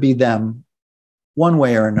knows how to be them one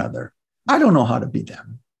way or another. I don't know how to be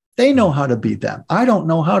them. They know how to be them. I don't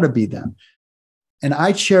know how to be them. And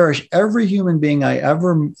I cherish every human being I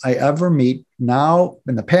ever meet, now,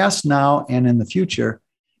 in the past, now, and in the future,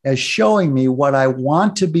 as showing me what I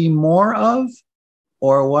want to be more of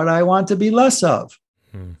or what I want to be less of.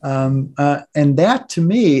 And that, to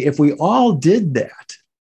me, if we all did that,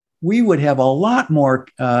 we would have a lot more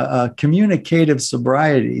communicative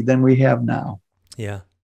sobriety than we have now. Yeah.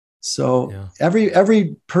 So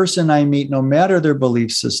every person I meet, no matter their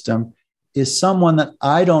belief system, is someone that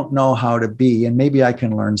I don't know how to be, and maybe I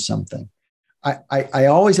can learn something. I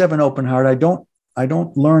always have an open heart. I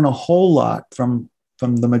don't learn a whole lot from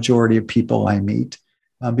the majority of people I meet,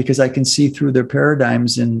 because I can see through their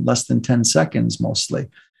paradigms in less than 10 seconds mostly.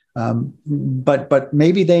 But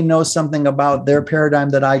maybe they know something about their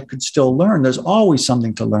paradigm that I could still learn. There's always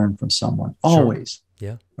something to learn from someone, always. Sure.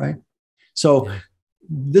 Yeah. Right. So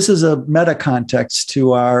this is a meta context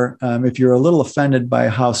to our, if you're a little offended by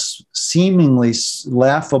how seemingly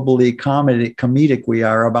laughably comedic we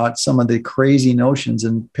are about some of the crazy notions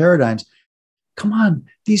and paradigms, come on,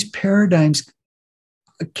 these paradigms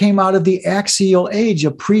came out of the axial age,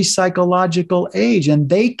 a pre-psychological age, and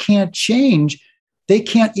they can't change. They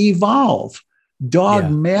can't evolve.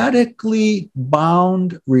 Dogmatically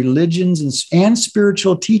bound religions and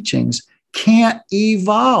spiritual teachings can't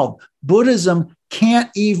evolve. Buddhism can't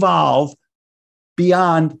evolve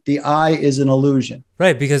beyond the I is an illusion.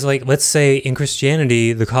 Right, because let's say in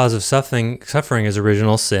Christianity, the cause of suffering is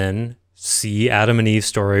original sin. See Adam and Eve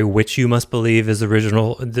story, which you must believe is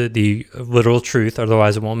the literal truth,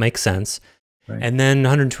 otherwise it won't make sense. Right. And then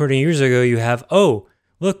 120 years ago, you have,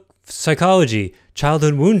 look, psychology,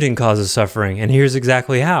 childhood wounding causes suffering, and here's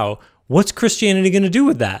exactly how. What's Christianity going to do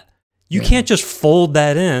with that? You can't just fold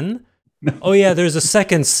that in. Oh yeah, there's a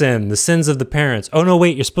second sin, the sins of the parents. Oh no,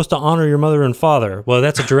 wait, you're supposed to honor your mother and father. Well,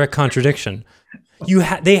 that's a direct contradiction.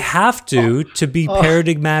 They have to be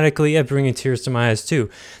paradigmatically, bringing tears to my eyes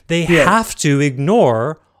too. They have to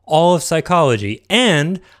ignore all of psychology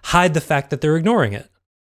and hide the fact that they're ignoring it.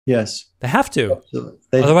 Yes, they have to.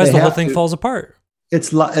 Otherwise, the whole thing falls apart.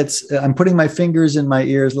 It's. I'm putting my fingers in my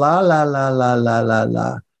ears. La la la la la la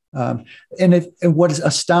la. And what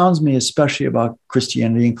astounds me, especially about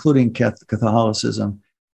Christianity, including Catholicism,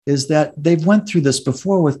 is that they've went through this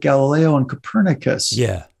before with Galileo and Copernicus.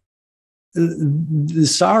 Yeah.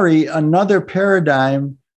 Sorry, another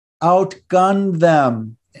paradigm outgunned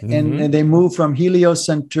them, and they moved from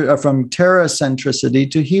from terracentricity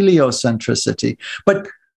to heliocentricity. But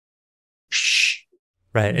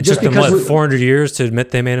right, it took them 400 years to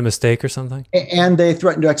admit they made a mistake or something. And they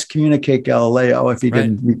threatened to excommunicate Galileo if he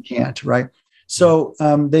didn't recant. Right. So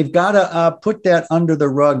they've got to put that under the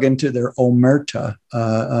rug into their omerta,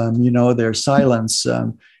 their silence,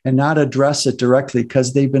 and not address it directly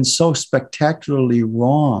because they've been so spectacularly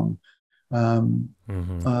wrong. They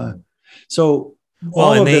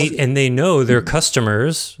know their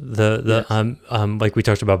customers, like we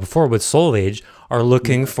talked about before with Soul Age, are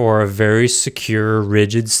looking for a very secure,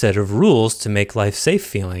 rigid set of rules to make life safe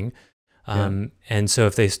feeling. And so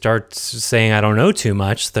if they start saying, I don't know too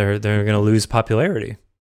much, they're going to lose popularity.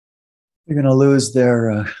 They're going to lose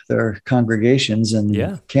their congregations,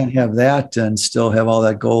 and can't have that and still have all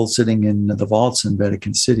that gold sitting in the vaults in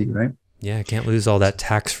Vatican City, right? Yeah, can't lose all that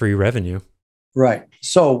tax-free revenue. Right.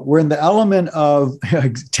 So we're in the element of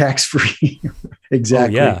tax-free.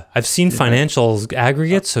 Exactly. Oh, yeah. I've seen financial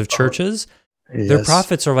aggregates of churches. Their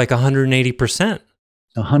profits are like 180%.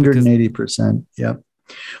 180%. Yep.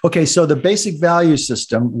 Okay, so the basic value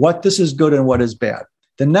system, what this is good and what is bad.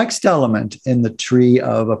 The next element in the tree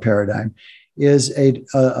of a paradigm is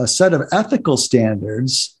a set of ethical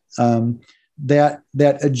standards that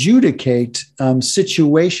adjudicate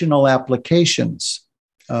situational applications.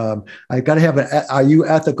 I've got to have are you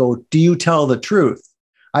ethical? Do you tell the truth?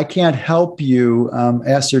 I can't help you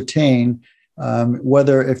ascertain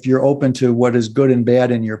whether if you're open to what is good and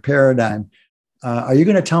bad in your paradigm. Are you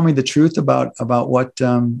going to tell me the truth about what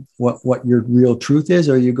your real truth is,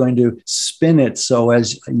 or are you going to spin it so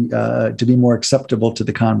as to be more acceptable to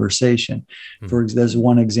the conversation? There's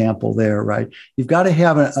one example there, right? You've got to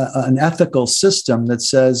have an ethical system that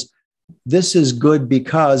says this is good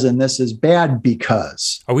because, and this is bad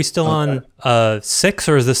because. Are we still on 6,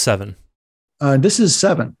 or is this 7? This is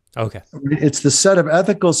 7. Okay. It's the set of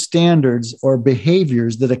ethical standards or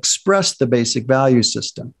behaviors that express the basic value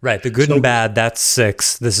system. Right. The good and bad, that's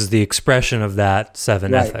 6. This is the expression of that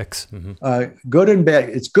 7 right. ethics. Good and bad.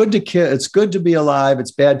 It's good to kill. It's good to be alive.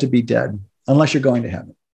 It's bad to be dead, unless you're going to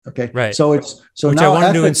heaven. Okay. Right. Which now I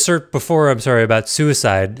wanted to insert before. I'm sorry about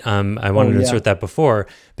suicide. I wanted to insert that before,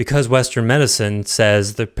 because Western medicine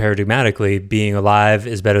says that paradigmatically being alive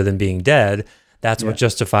is better than being dead. That's what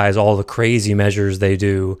justifies all the crazy measures they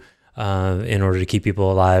do in order to keep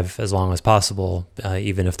people alive as long as possible,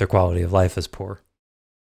 even if their quality of life is poor.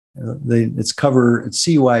 It's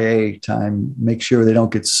CYA time. Make sure they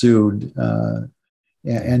don't get sued. And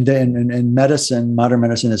medicine, modern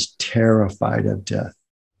medicine, is terrified of death.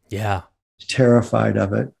 Yeah, terrified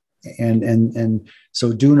of it, and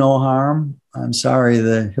so do no harm. I'm sorry,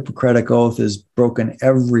 the Hippocratic Oath is broken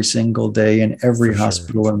every single day in every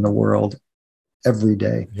hospital in the world. Every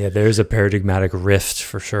day. Yeah, there's a paradigmatic rift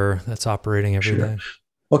for sure that's operating every day.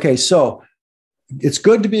 Okay, so it's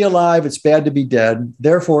good to be alive, it's bad to be dead.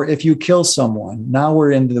 Therefore, if you kill someone, now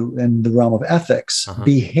we're in the realm of ethics,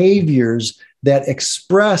 behaviors that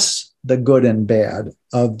express the good and bad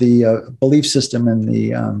of the belief system and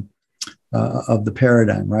the of the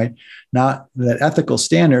paradigm, right? Not that ethical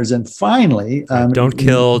standards. And finally, don't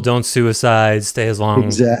kill, don't suicide, stay alive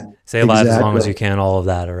as long as you can. All of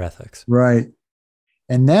that are ethics, right?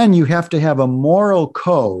 And then you have to have a moral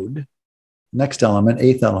code, next element,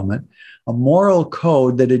 8th element, a moral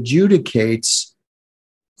code that adjudicates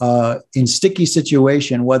in sticky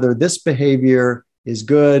situation whether this behavior is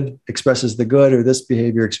good, expresses the good, or this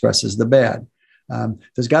behavior expresses the bad.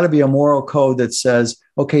 There's got to be a moral code that says,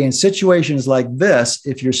 okay, in situations like this,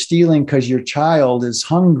 if you're stealing because your child is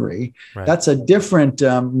hungry, that's a different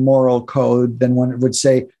moral code than when it would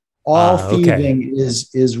say, all thieving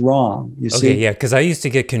is wrong. You see? Yeah, because I used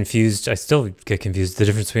to get confused. I still get confused, the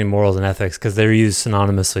difference between morals and ethics, because they're used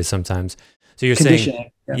synonymously sometimes. So you're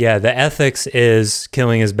saying, the ethics is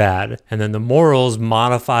killing is bad, and then the morals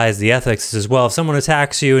modifies the ethics as well. If someone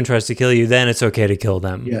attacks you and tries to kill you, then it's okay to kill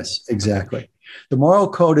them. Yes, exactly. The moral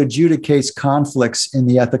code adjudicates conflicts in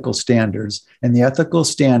the ethical standards, and the ethical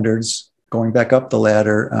standards, going back up the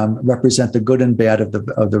ladder, represent the good and bad of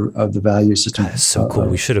the value system. That's so cool.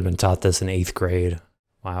 We should have been taught this in 8th grade.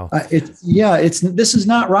 Wow. This is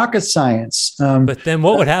not rocket science. But then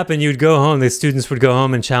what would happen? You'd go home. The students would go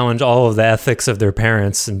home and challenge all of the ethics of their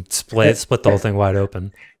parents and split the whole thing wide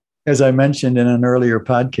open. As I mentioned in an earlier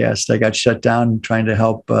podcast, I got shut down trying to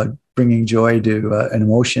help bringing joy to an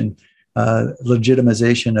emotion,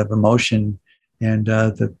 legitimization of emotion, and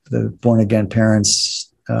the born again parents.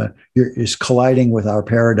 Is colliding with our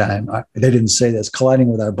paradigm. They didn't say this, colliding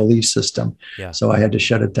with our belief system. Yeah. So I had to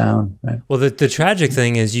shut it down. Right? Well, the tragic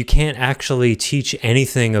thing is you can't actually teach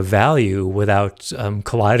anything of value without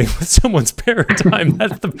colliding with someone's paradigm.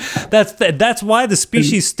 That's why the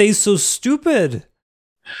species stays so stupid.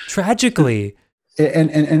 Tragically.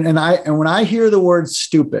 And when I hear the word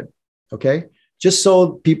stupid, okay, just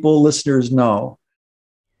so listeners know,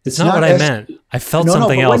 it's not what I meant. I felt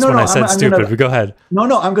something else when I said stupid. But go ahead.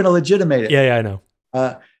 No, I'm going to legitimate it. Yeah, I know.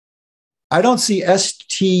 I don't see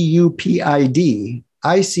STUPID.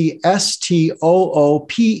 I see STOOPED.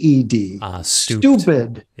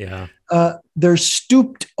 Stupid. Yeah. They're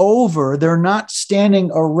stooped over. They're not standing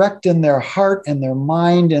erect in their heart and their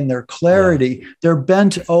mind and their clarity. Yeah. They're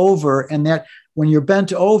bent over. And that when you're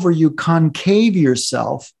bent over, you concave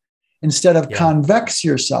yourself instead of convex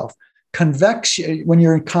yourself. When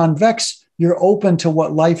you're convex, you're open to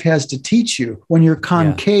what life has to teach you. When you're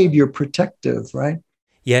concave, you're protective, right?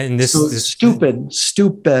 Yeah, and this stupid.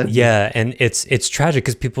 Yeah, and it's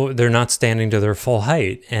tragic because they're not standing to their full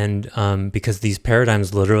height, and because these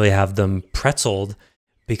paradigms literally have them pretzeled.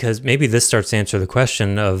 Because maybe this starts to answer the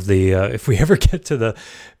question of the if we ever get to the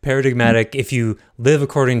paradigmatic, if you live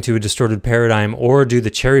according to a distorted paradigm or do the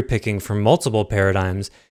cherry picking from multiple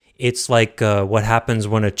paradigms. It's like what happens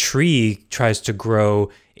when a tree tries to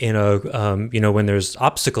grow in when there's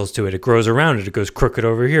obstacles to it. It grows around it. It goes crooked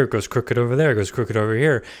over here. It goes crooked over there. It goes crooked over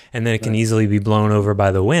here. And then it can easily be blown over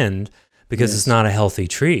by the wind because it's not a healthy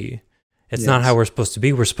tree. It's not how we're supposed to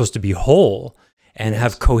be. We're supposed to be whole and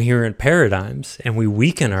have coherent paradigms. And we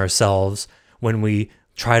weaken ourselves when we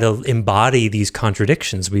try to embody these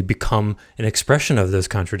contradictions. We become an expression of those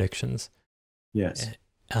contradictions. Yes.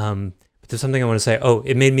 But there's something I want to say. Oh,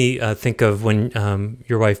 it made me think of when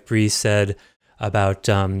your wife Bree said about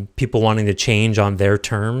people wanting to change on their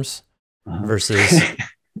terms versus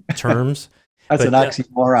terms. That's But an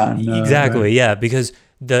oxymoron. exactly, Right? yeah, because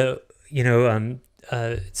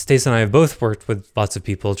Stace and I have both worked with lots of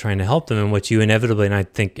people trying to help them, and what you inevitably, and I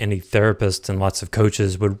think any therapist and lots of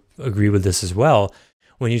coaches would agree with this as well,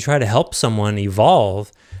 when you try to help someone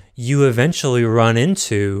evolve, you eventually run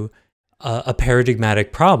into a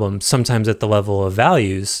paradigmatic problem, sometimes at the level of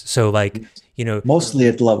values. So like, Mostly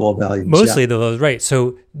at the level of values. mostly the level, right.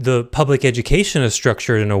 So the public education is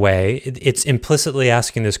structured in a way, it's implicitly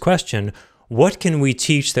asking this question: what can we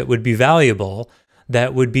teach that would be valuable,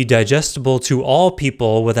 that would be digestible to all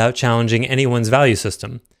people without challenging anyone's value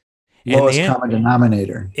system? And Lowest common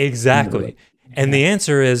denominator. exactly. And the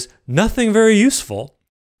answer is nothing very useful.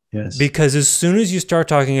 Yes. Because as soon as you start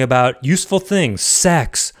talking about useful things,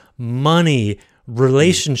 sex, money,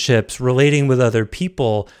 relationships, relating with other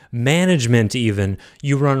people, management even,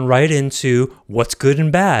 you run right into what's good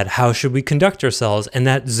and bad, how should we conduct ourselves, and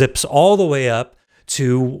that zips all the way up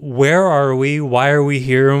to where are we, why are we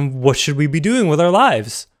here, and what should we be doing with our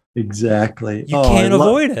lives. Exactly. You can't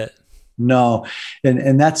avoid it. No,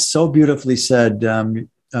 and that's so beautifully said.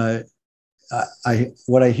 What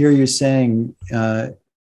I hear you saying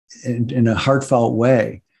in a heartfelt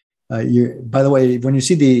way. By the way, when you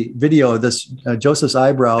see the video, this Joseph's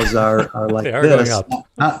eyebrows are like they are this, going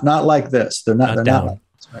up. not like this. They're not down. like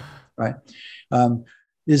this, right?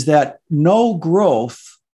 Is that no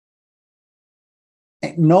growth,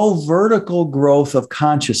 no vertical growth of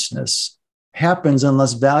consciousness happens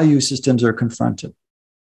unless value systems are confronted.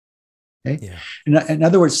 Okay. Yeah. In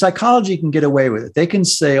other words, psychology can get away with it. They can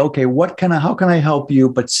say, okay, how can I help you,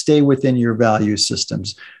 but stay within your value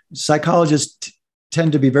systems? Psychologists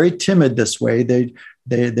tend to be very timid this way. They're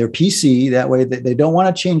PC that way. They don't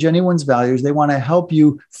want to change anyone's values. They want to help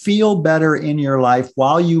you feel better in your life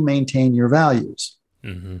while you maintain your values.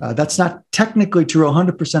 Mm-hmm. That's not technically true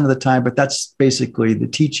 100% of the time, but that's basically the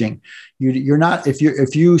teaching. You're not,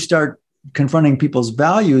 if you start confronting people's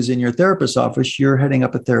values in your therapist's office, you're heading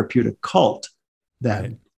up a therapeutic cult then,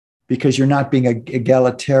 right? Because you're not being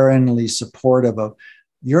egalitarianly supportive of.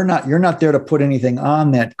 You're not there to put anything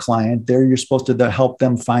on that client. You're supposed to help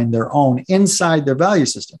them find their own inside their value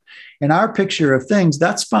system. In our picture of things,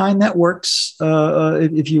 that's fine. That works.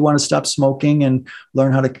 If you want to stop smoking and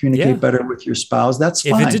learn how to communicate better with your spouse, that's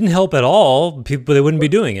fine. If it didn't help at all, they wouldn't be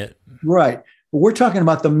doing it. Right. But we're talking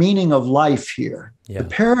about the meaning of life here. Yeah. The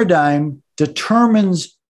paradigm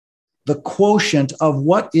determines the quotient of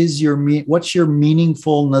what's your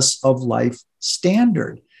meaningfulness of life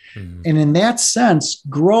standard. Mm-hmm. And in that sense,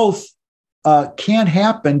 growth can't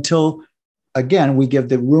happen till, again, we give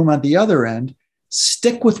the room at the other end.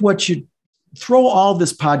 Stick with what you throw all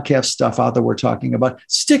this podcast stuff out that we're talking about.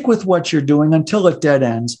 Stick with what you're doing until it dead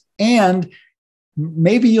ends. And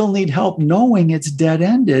maybe you'll need help knowing it's dead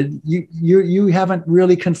ended. You haven't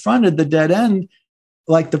really confronted the dead end,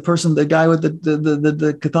 like the guy with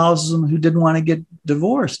the Catholicism who didn't want to get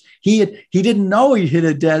divorced. He didn't know he hit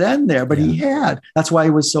a dead end there, but he had. That's why he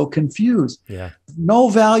was so confused. Yeah. No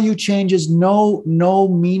value changes, no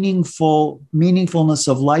meaningfulness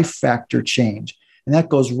of life factor change. And that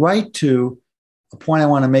goes right to a point I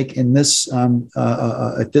want to make in this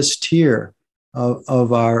at this tier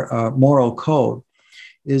of our moral code,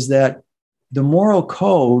 is that the moral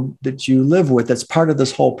code that you live with, that's part of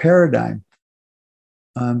this whole paradigm,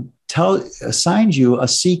 assigns you a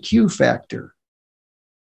CQ factor,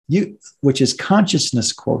 which is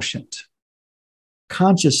consciousness quotient.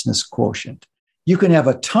 Consciousness quotient. You can have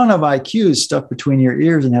a ton of IQs stuffed between your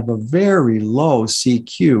ears and have a very low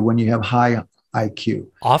CQ when you have high IQ.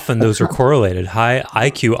 Often those are correlated. High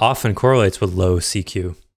IQ often correlates with low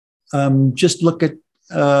CQ. Just look at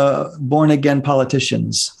born-again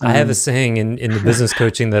politicians. I have a saying in the business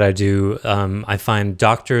coaching that I do. I find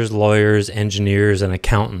doctors, lawyers, engineers, and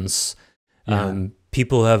accountants,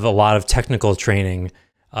 people who have a lot of technical training,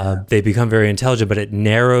 they become very intelligent, but it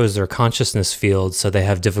narrows their consciousness field, so they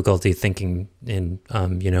have difficulty thinking in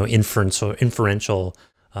inferential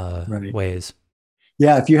ways.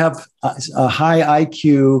 Yeah, if you have a high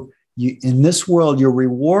IQ, in this world, you're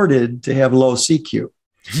rewarded to have low CQ.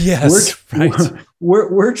 Yes,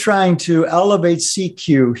 we're trying to elevate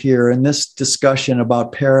CQ here in this discussion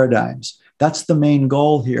about paradigms. That's the main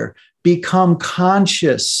goal here. Become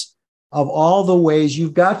conscious of all the ways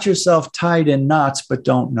you've got yourself tied in knots, but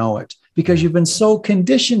don't know it, because you've been so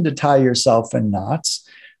conditioned to tie yourself in knots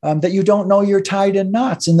that you don't know you're tied in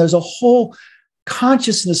knots. And there's a whole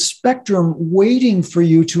consciousness spectrum waiting for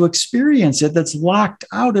you to experience it that's locked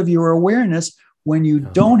out of your awareness when you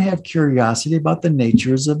don't have curiosity about the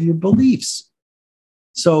natures of your beliefs.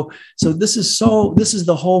 So this is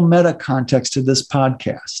the whole meta context of this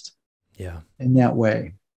podcast. Yeah. In that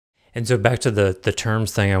way. And so back to the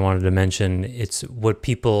terms thing I wanted to mention, it's what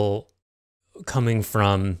people coming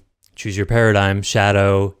from choose your paradigm,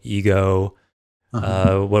 shadow, ego,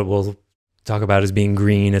 what we'll talk about as being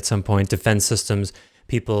green at some point, defense systems,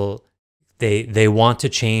 people, they want to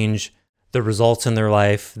change the results in their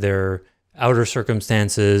life, their outer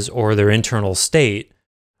circumstances, or their internal state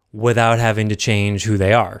without having to change who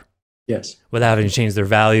they are. Yes. Without having to change their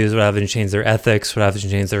values, without having to change their ethics, without having to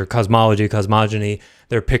change their cosmogony,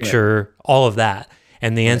 their picture, all of that.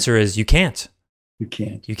 And the answer is you can't. You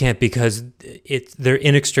can't. You can't, because they're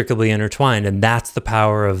inextricably intertwined, and that's the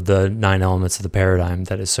power of the 9 elements of the paradigm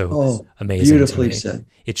that is so amazing. Beautifully said.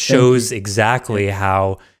 It shows exactly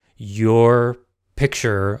how your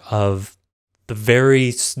picture of the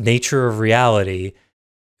very nature of reality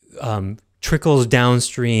trickles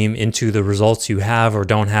downstream into the results you have or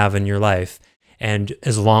don't have in your life. And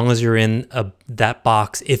as long as you're in that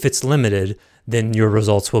box, if it's limited, then your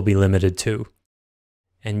results will be limited too.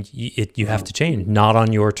 And you have to change, not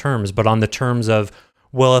on your terms, but on the terms of,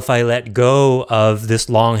 well, if I let go of this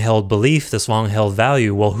long-held belief, this long-held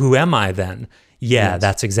value, well, who am I then? Yeah, yes.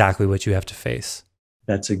 That's exactly what you have to face.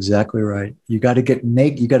 That's exactly right. You got to get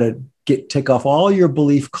naked. You got to take off all your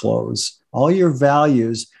belief clothes, all your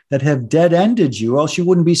values that have dead-ended you, or else you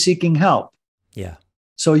wouldn't be seeking help. Yeah.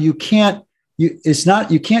 So you can't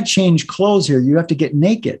change clothes here. You have to get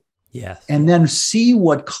naked. Yeah. And then see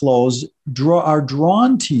what clothes are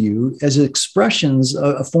drawn to you as expressions,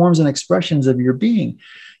 forms and expressions of your being.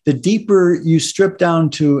 The deeper you strip down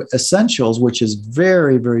to essentials, which is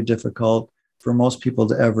very, very difficult for most people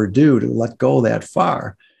to ever do, to let go that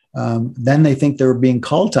far, then they think they're being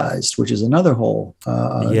cultized, which is another whole.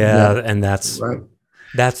 And that's right.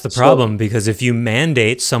 That's the problem, because if you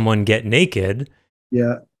mandate someone get naked,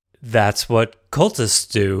 that's what cultists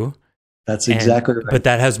do. That's exactly right. But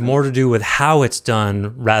that has more to do with how it's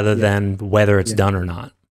done rather than whether it's done or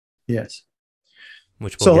not. Yes.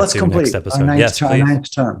 Which we'll get to next episode.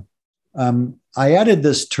 Ninth term. I added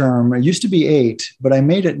this term. It used to be 8, but I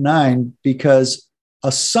made it 9 because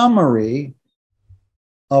a summary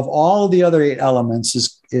of all the other 8 elements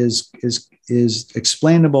is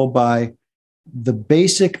explainable by the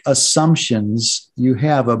basic assumptions you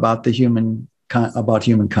have about human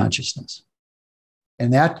consciousness.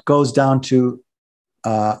 And that goes down to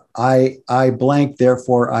I blank,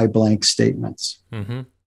 therefore I blank statements. Mm-hmm.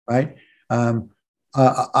 Right?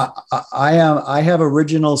 I have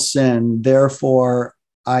original sin, therefore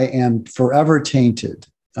I am forever tainted.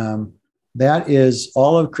 That is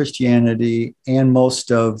all of Christianity and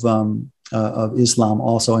most of Islam,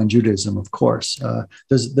 also, and Judaism, of course.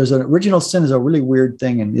 There's an original sin is a really weird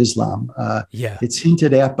thing in Islam. It's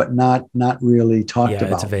hinted at, but not really talked about.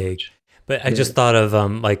 Yeah, it's vague. But I just thought of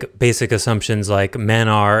like basic assumptions, like men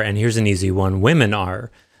are, and here's an easy one, women are.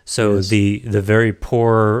 So the very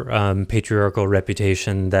poor patriarchal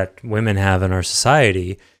reputation that women have in our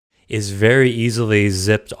society is very easily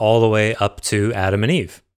zipped all the way up to Adam and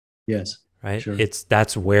Eve. Yes. Right. Sure.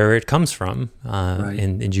 That's where it comes from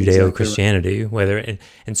in Judeo-Christianity. Exactly right.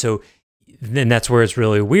 And so then that's where it's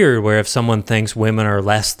really weird, where if someone thinks women are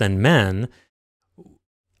less than men,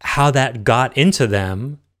 how that got into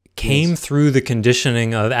them came through the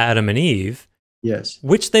conditioning of Adam and Eve. Yes.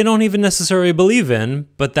 Which they don't even necessarily believe in,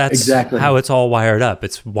 but that's how it's all wired up.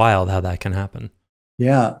 It's wild how that can happen.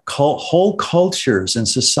 Yeah. Whole cultures and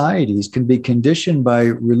societies can be conditioned by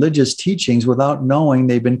religious teachings without knowing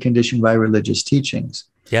they've been conditioned by religious teachings.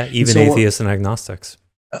 Yeah. Even atheists and agnostics.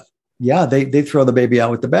 They throw the baby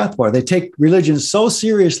out with the bathwater. They take religion so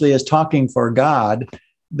seriously as talking for God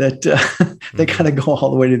that they kind of go all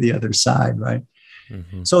the way to the other side, right?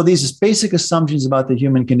 Mm-hmm. So these basic assumptions about the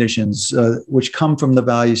human conditions, which come from the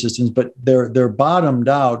value systems, but they're bottomed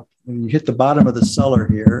out. When you hit the bottom of the cellar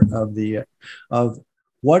here of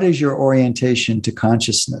what is your orientation to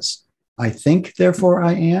consciousness? I think, therefore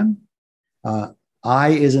I am. I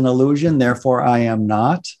is an illusion, therefore I am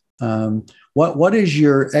not. What is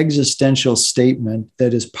your existential statement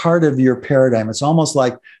that is part of your paradigm? It's almost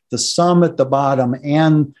like the sum at the bottom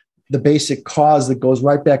and the basic cause that goes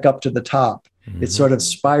right back up to the top. Mm-hmm. It sort of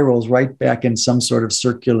spirals right back in some sort of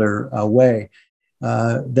circular way.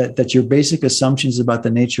 That your basic assumptions about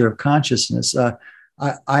the nature of consciousness.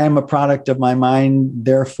 I am a product of my mind,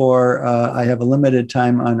 therefore I have a limited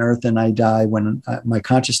time on earth, and I die when my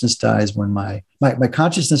consciousness dies. When my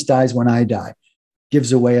consciousness dies when I die.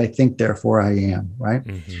 gives away I think, therefore I am, right?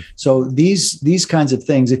 Mm-hmm. So these kinds of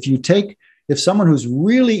things, if someone who's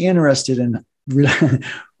really interested in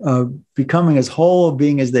becoming as whole a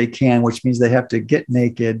being as they can, which means they have to get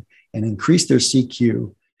naked and increase their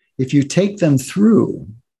CQ, if you take them through,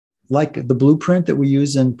 like the blueprint that we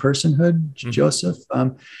use in personhood, Joseph,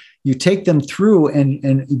 you take them through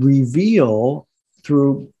and reveal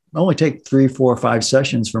through, only take 3, 4, 5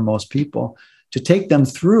 sessions for most people, to take them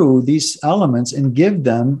through these elements and give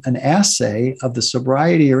them an assay of the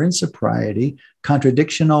sobriety or insobriety,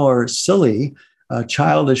 contradictional or silly,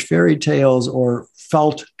 childish fairy tales or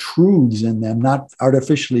felt truths in them, not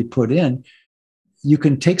artificially put in. You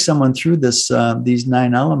can take someone through these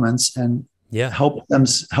 9 elements and help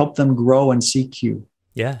them grow in CQ.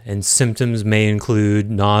 Yeah, and symptoms may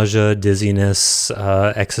include nausea, dizziness,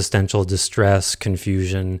 existential distress,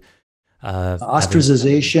 confusion,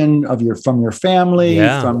 ostracization from your family,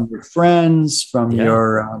 from your friends, from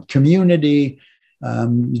your community.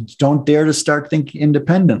 Don't dare to start thinking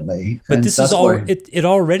independently. But this is all, it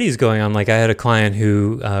already is going on. Like I had a client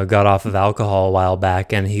who got off of alcohol a while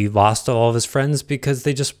back, and he lost all of his friends because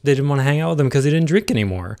they didn't want to hang out with him because he didn't drink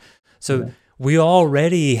anymore. So we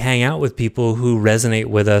already hang out with people who resonate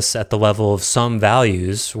with us at the level of some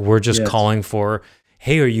values. We're just calling for,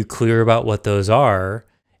 hey, are you clear about what those are?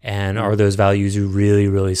 And are those values you really,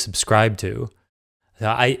 really subscribe to?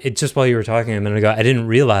 Just while you were talking a minute ago, I didn't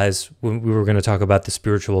realize when we were going to talk about the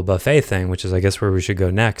spiritual buffet thing, which is, I guess, where we should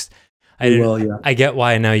go next. I get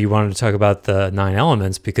why now you wanted to talk about the 9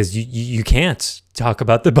 elements, because you can't talk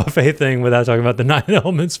about the buffet thing without talking about the 9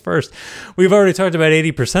 elements first. We've already talked about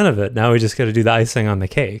 80% of it. Now we just got to do the icing on the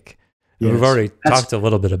cake. Yes. We've already talked a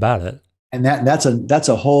little bit about it. And that's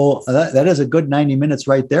a whole, that is a good 90 minutes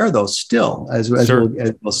right there, though, still, as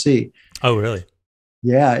we'll see. Oh, really?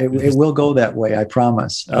 Yeah, it will go that way, I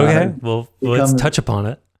promise. Okay, well, let's touch upon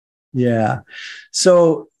it. Yeah.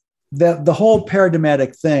 So the whole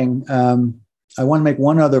paradigmatic thing, I want to make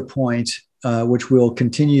one other point, which we'll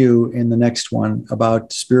continue in the next one,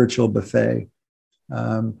 about spiritual buffet.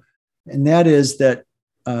 And that is that,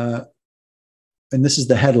 and this is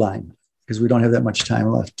the headline, because we don't have that much time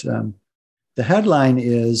left. The headline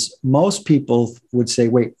is, most people would say,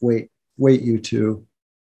 wait, you two,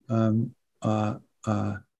 aren't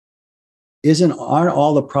all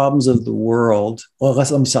the problems of the world, well,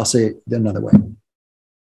 I'll say it another way.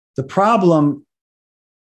 The problem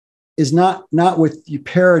is not with your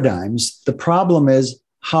paradigms. The problem is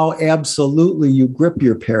how absolutely you grip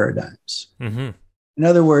your paradigms. Mm-hmm. In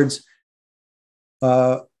other words,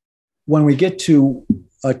 when we get to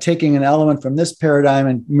taking an element from this paradigm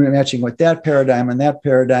and matching with that paradigm and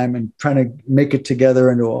trying to make it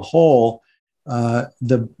together into a whole,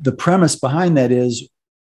 the premise behind that is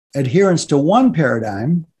adherence to one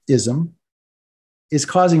paradigm-ism is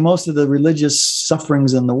causing most of the religious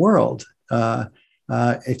sufferings in the world.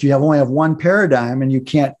 If you only have one paradigm and you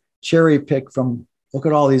can't cherry pick from, look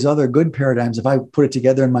at all these other good paradigms, if I put it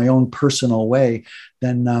together in my own personal way,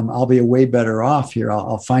 then I'll be way better off here.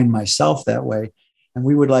 I'll find myself that way. And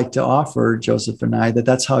we would like to offer, Joseph and I,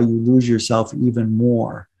 that's how you lose yourself even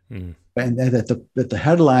more. And that the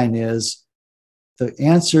headline is, the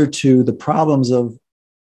answer to the problems of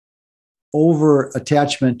over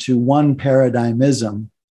attachment to one paradigmism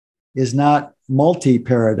is not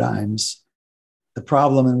multi-paradigms. The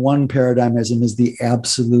problem in one paradigmism is the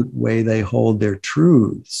absolute way they hold their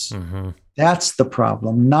truths. Mm-hmm. That's the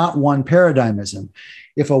problem, not one paradigmism.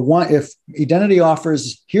 If Edenity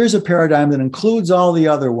offers, here's a paradigm that includes all the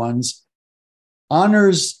other ones,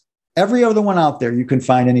 honors every other one out there you can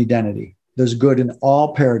find in Edenity. There's good in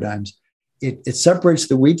all paradigms. It separates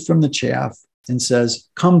the wheat from the chaff and says,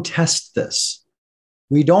 come test this.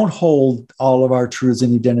 We don't hold all of our truths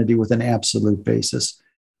in Edenity with an absolute basis.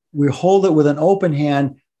 We hold it with an open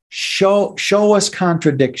hand. Show us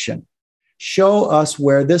contradiction. Show us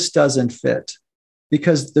where this doesn't fit.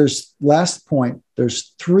 Because there's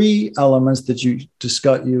 3 elements that you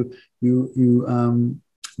discuss, that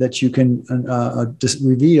you can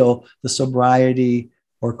reveal the sobriety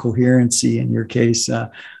or coherency, in your case,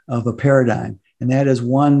 of a paradigm. And that is,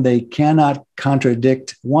 one, they cannot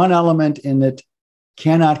contradict, one element in it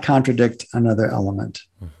cannot contradict another element.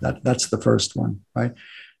 That's the first one, right?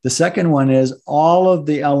 The second one is, all of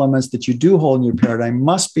the elements that you do hold in your paradigm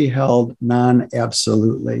must be held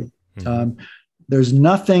non-absolutely. Mm-hmm. There's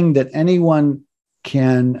nothing that anyone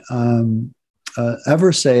can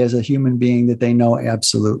ever say as a human being that they know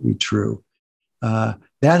absolutely true.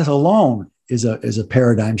 That alone is a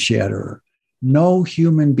paradigm shatterer. No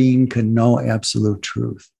human being can know absolute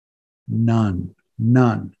truth. None,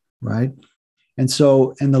 right? And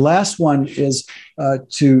the last one is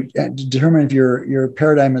to determine if your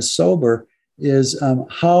paradigm is sober. Is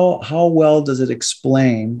how well does it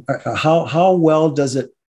explain? How well does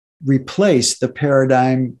it replace the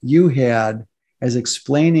paradigm you had as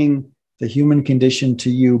explaining the human condition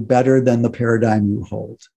to you better than the paradigm you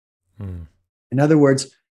hold? In other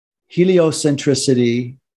words,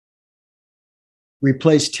 heliocentricity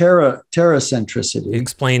replaced terracentricity.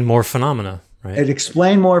 Explain more phenomena, right? It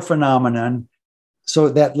explained more phenomenon. So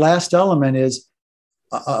that last element is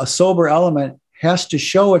a sober element has to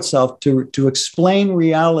show itself to explain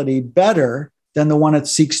reality better than the one it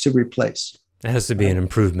seeks to replace. It has to be an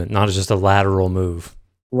improvement, not just a lateral move.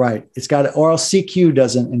 Right. It's got to, or else CQ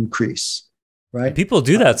doesn't increase. Right. People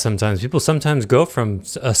do that sometimes. People sometimes go from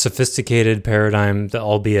a sophisticated paradigm,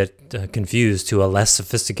 albeit confused, to a less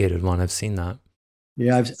sophisticated one. I've seen that.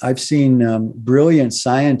 Yeah, I've seen brilliant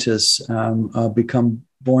scientists become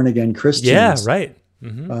born again Christians. Yeah, right.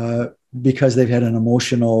 Mm-hmm. Because they've had an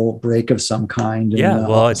emotional break of some kind.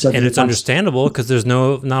 And it's understandable because there's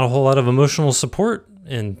not a whole lot of emotional support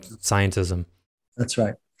in scientism. That's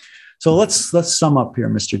right. So let's sum up here,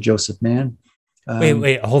 Mr. Joseph Mann.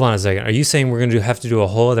 Wait, hold on a second. Are you saying we're going to have to do a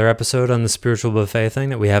whole other episode on the spiritual buffet thing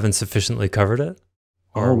that we haven't sufficiently covered it?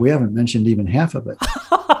 Or we haven't mentioned even half of it.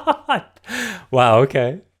 Wow,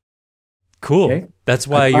 okay. Cool. Okay. That's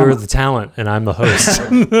why you're the talent and I'm the host.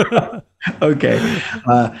 Okay.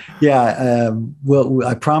 Well,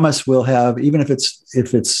 I promise we'll have, even if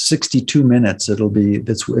it's 62 minutes, it'll be,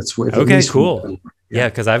 it's okay, cool. Yeah,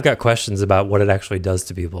 because I've got questions about what it actually does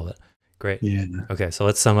to people. Great. Yeah. Okay, so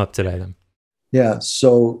let's sum up today then. Yeah.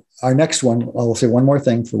 So our next one, I'll say one more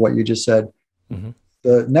thing for what you just said. Mm-hmm.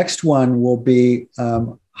 The next one will be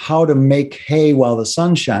how to make hay while the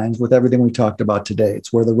sun shines with everything we talked about today.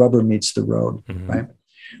 It's where the rubber meets the road, right?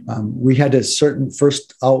 We had to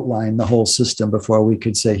first outline the whole system before we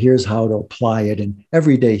could say, here's how to apply it in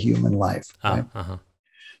everyday human life. Right?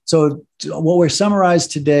 So what we're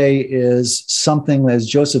summarized today is something, as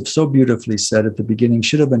Joseph so beautifully said at the beginning,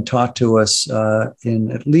 should have been taught to us in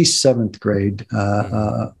at least 7th grade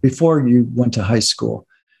before you went to high school,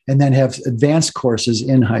 and then have advanced courses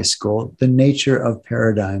in high school, the nature of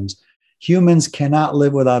paradigms. Humans cannot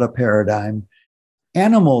live without a paradigm.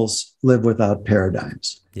 Animals live without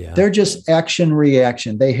paradigms. Yeah. They're just action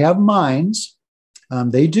reaction. They have minds,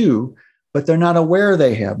 they do, but they're not aware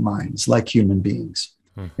they have minds like human beings.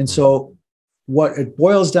 And so what it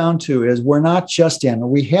boils down to is we're not just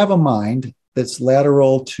animals. We have a mind that's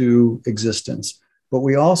lateral to existence, but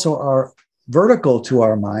we also are vertical to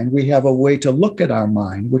our mind. We have a way to look at our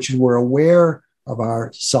mind, which is we're aware of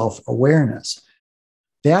our self-awareness.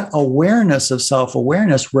 That awareness of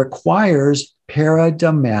self-awareness requires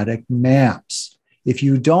paradigmatic maps. If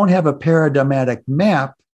you don't have a paradigmatic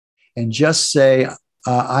map and just say,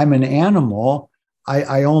 I'm an animal,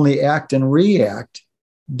 I only act and react,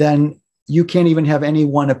 then you can't even have any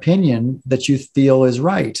one opinion that you feel is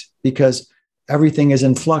right because everything is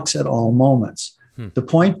in flux at all moments. The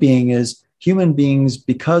point being is human beings,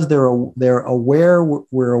 because they're aware,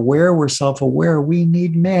 we're self-aware, we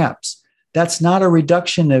need maps. That's not a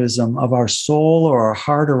reductionism of our soul or our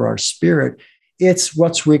heart or our spirit. It's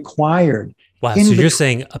what's required. Wow. So you're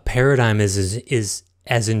saying a paradigm is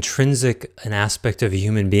as intrinsic an aspect of a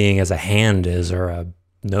human being as a hand is or a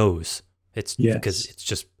nose. It's because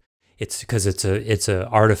it's a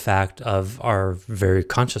artifact of our very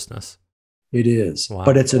consciousness. It is, wow.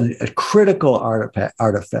 But it's a critical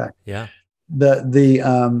artifact. Yeah.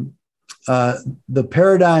 The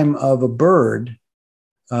paradigm of a bird,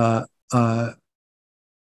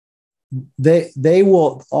 they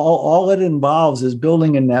will all it involves is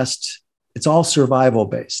building a nest. It's all survival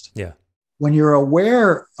based. Yeah. When you're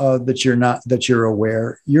aware that you're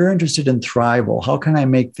aware, you're interested in thrival. How can I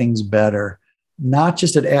make things better? Not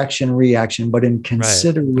just at action reaction, but in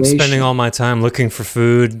consideration. Right. I'm spending all my time looking for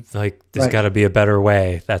food. Like there's got to be a better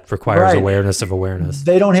way that requires awareness of awareness.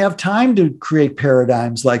 They don't have time to create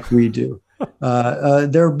paradigms like we do.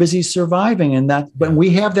 They're busy surviving, and but we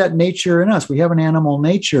have that nature in us. We have an animal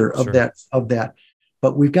nature of that,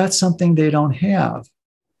 but we've got something they don't have.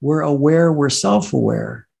 We're aware. We're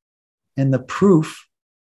self-aware, and the proof,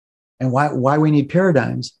 and why we need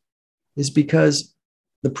paradigms, is because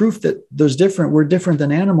the proof that we're different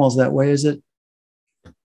than animals that way is that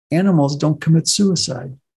animals don't commit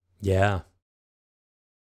suicide. Yeah.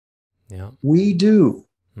 We do.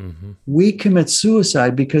 Mm-hmm. We commit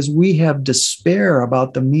suicide because we have despair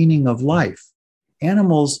about the meaning of life.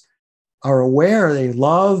 Animals are aware, they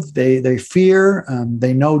love, they fear,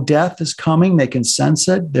 they know death is coming, they can sense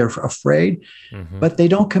it, they're afraid, but they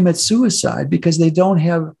don't commit suicide because they don't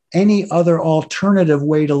have any other alternative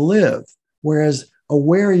way to live. Whereas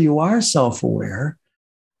aware you are self-aware,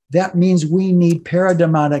 that means we need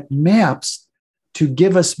paradigmatic maps to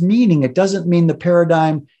give us meaning. It doesn't mean the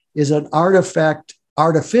paradigm is an artifact,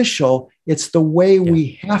 artificial. It's the way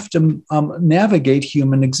we have to navigate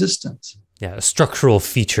human existence. Yeah, a structural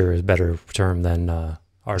feature is a better term than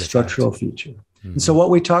artifact. Structural feature. And so what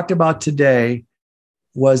we talked about today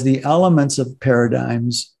was the elements of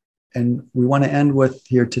paradigms. And we want to end with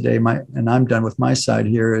here today, and I'm done with my side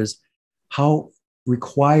here, is how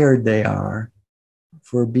required they are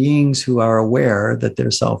for beings who are aware that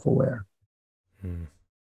they're self-aware.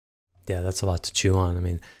 Yeah, that's a lot to chew on. I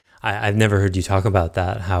mean, I've never heard you talk about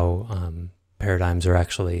that, how paradigms are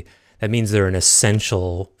actually, that means they're an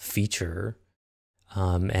essential feature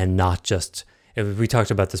and not just, we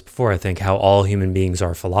talked about this before, I think, how all human beings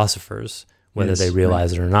are philosophers, whether they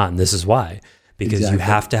realize it or not. And this is why, because you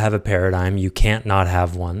have to have a paradigm. You can't not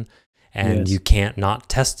have one, and you can't not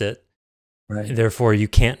test it. Right. Therefore, you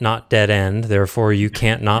can't not dead end. Therefore, you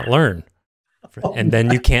can't not learn. And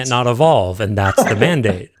then you can't not evolve. And that's the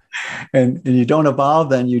mandate. And you don't evolve,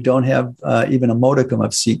 then you don't have even a modicum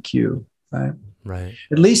of CQ, right? Right.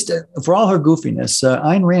 At least for all her goofiness,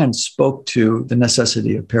 Ayn Rand spoke to the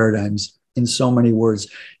necessity of paradigms in so many words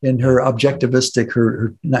in her objectivistic,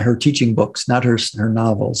 her teaching books, not her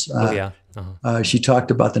novels. She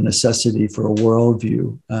talked about the necessity for a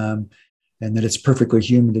worldview, and that it's perfectly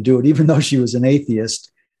human to do it, even though she was an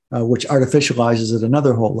atheist, which artificializes at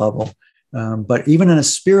another whole level. But even in a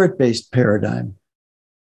spirit-based paradigm,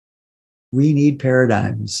 we need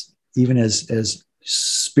paradigms, even as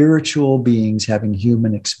spiritual beings having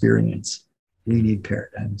human experience. We need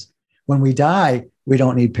paradigms. When we die, we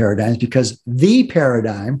don't need paradigms because the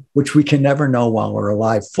paradigm, which we can never know while we're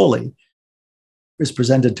alive fully, is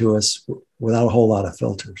presented to us without a whole lot of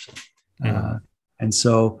filters. And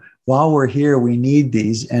so while we're here, we need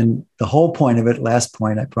these. And the whole point of it, last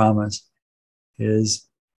point, I promise, is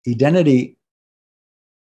Edenity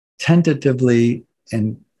tentatively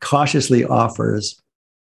and cautiously offers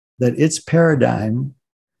that its paradigm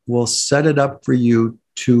will set it up for you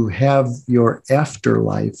to have your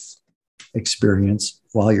afterlife experience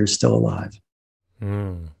while you're still alive.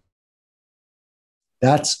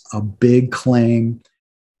 That's a big claim.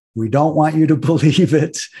 We don't want you to believe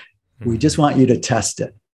it. We just want you to test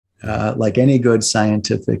it, like any good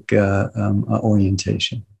scientific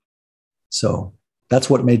orientation. So that's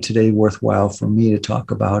what made today worthwhile for me to talk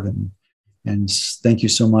about. And thank you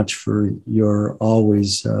so much for your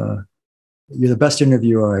always, you're the best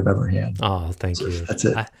interviewer I've ever had. Oh, thank you. That's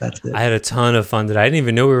it. That's it. I had a ton of fun today. I didn't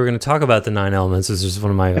even know we were going to talk about the 9 elements. This is one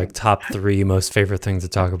of my top 3 most favorite things to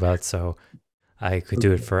talk about. So I could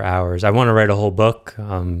do it for hours. I want to write a whole book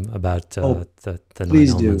about the 9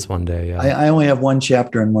 elements one day. Yeah. I only have 1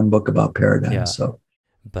 chapter in 1 book about paradigms. Yeah. So,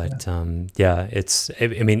 but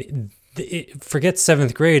forget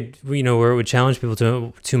 7th grade, where it would challenge people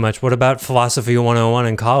too much. What about philosophy 101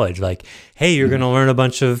 in college? Like, hey, you're going to learn a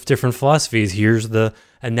bunch of different philosophies. Here's the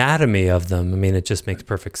anatomy of them. I mean, it just makes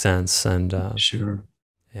perfect sense. And sure.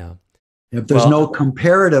 Yeah. If there's no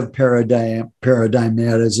comparative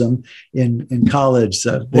paradigmatism in college.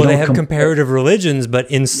 They have comparative religions, but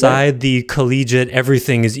inside the collegiate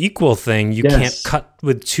everything is equal thing, you can't cut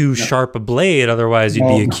with too sharp a blade. Otherwise, you'd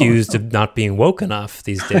be accused of not being woke enough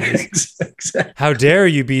these days. Exactly. How dare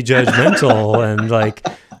you be judgmental? And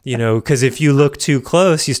because if you look too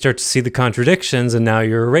close, you start to see the contradictions, and now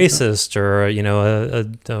you're a racist or, a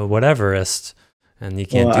whateverist, and you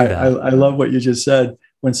can't do that. I love what you just said.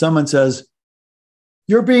 When someone says,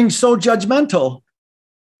 "You're being so judgmental,"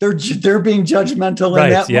 they're being judgmental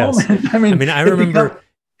in that moment. I mean, I remember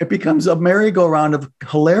it becomes a merry-go-round of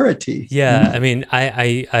hilarity. Yeah, I mean,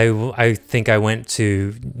 I think I went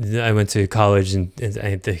to college, and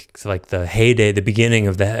I think like the heyday, the beginning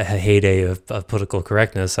of the heyday of political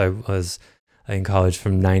correctness. I was in college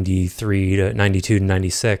from 93 to 92 to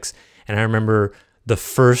 96, and I remember the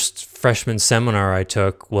first freshman seminar I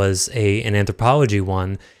took was an anthropology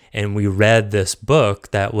one, and we read this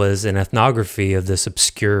book that was an ethnography of this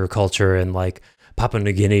obscure culture in like Papua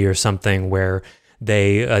New Guinea or something, where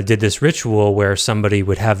they did this ritual where somebody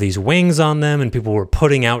would have these wings on them and people were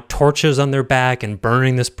putting out torches on their back and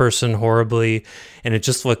burning this person horribly. And it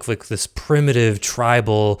just looked like this primitive,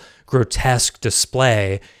 tribal, grotesque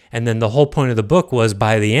display. And then the whole point of the book was,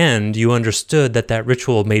 by the end, you understood that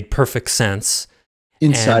ritual made perfect sense.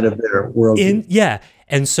 Inside of their world.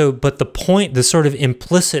 And so, but the sort of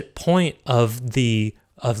implicit point of the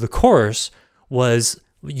of the course was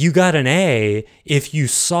you got an A if you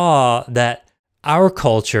saw that our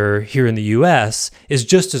culture here in the US is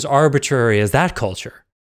just as arbitrary as that culture.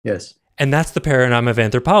 Yes. And that's the paradigm of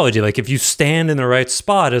anthropology. Like if you stand in the right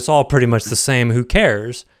spot, it's all pretty much the same. Who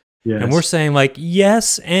cares? Yes. And we're saying like,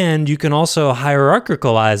 yes, and you can also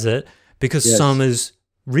hierarchicalize it because some is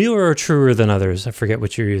realer or truer than others. I forget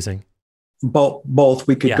what you're using. Both.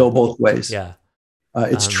 We could go both ways. Yeah.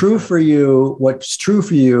 It's true for you. What's true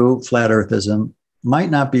for you, flat earthism,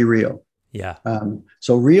 might not be real. Yeah.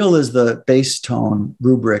 So real is the base tone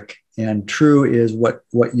rubric, and true is what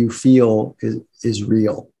you feel is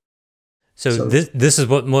real. So this is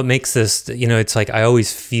what makes this, it's like I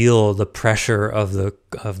always feel the pressure of the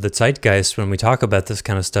zeitgeist when we talk about this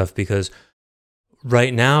kind of stuff, because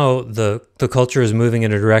right now the culture is moving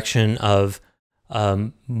in a direction of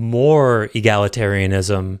more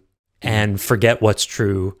egalitarianism and forget what's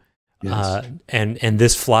true. Yes. And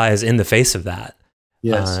this flies in the face of that.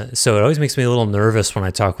 Yes. So it always makes me a little nervous when I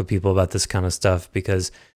talk with people about this kind of stuff,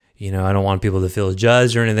 because I don't want people to feel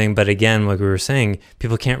judged or anything. But again, like we were saying,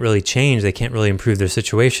 people can't really change. They can't really improve their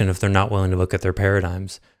situation if they're not willing to look at their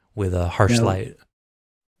paradigms with a harsh light.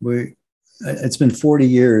 It's been 40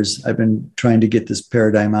 years. I've been trying to get this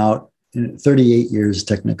paradigm out, 38 years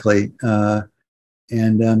technically.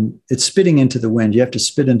 And it's spitting into the wind. You have to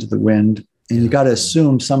spit into the wind, and you got to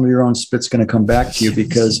assume some of your own spit's going to come back to you,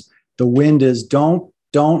 because the wind is don't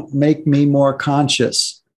make me more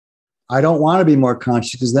conscious. I don't want to be more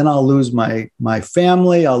conscious, because then I'll lose my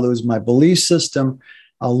family. I'll lose my belief system.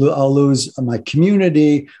 I'll lose my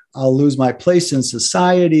community. I'll lose my place in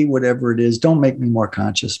society, whatever it is. Don't make me more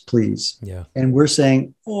conscious, please. Yeah. And we're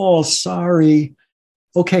saying, oh, sorry.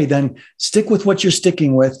 Okay, then stick with what you're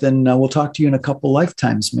sticking with, and we'll talk to you in a couple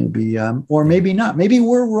lifetimes, maybe, or maybe not. Maybe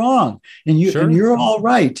we're wrong, and you're all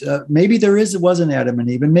right. Maybe was an Adam and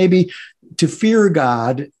Eve, and maybe to fear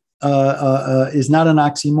God is not an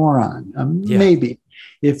oxymoron. Maybe.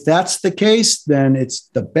 If that's the case, then it's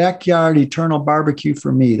the backyard eternal barbecue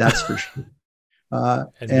for me. That's for sure.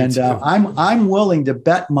 I'm willing to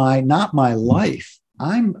bet not my life.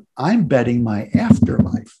 I'm betting my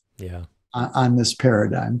afterlife. Yeah. On this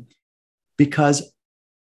paradigm, because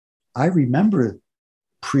I remember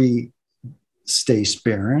pre-Stace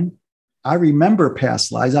Barron. I remember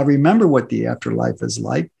past lives. I remember what the afterlife is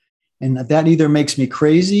like. And that either makes me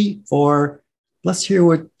crazy, or let's hear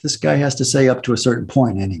what this guy has to say up to a certain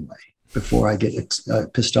point anyway, before I get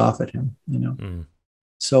pissed off at him,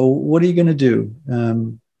 So what are you going to do?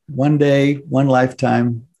 One day, one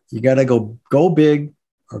lifetime, you got to go big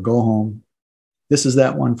or go home. This is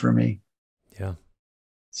that one for me. Yeah.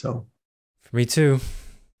 So for me too.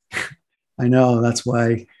 I know, that's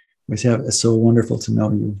why it's so wonderful to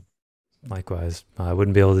know you. Likewise. I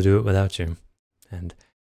wouldn't be able to do it without you. And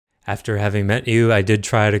after having met you, I did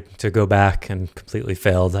try to go back and completely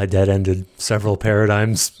failed. I dead-ended several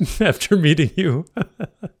paradigms after meeting you.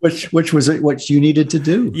 Which was what you needed to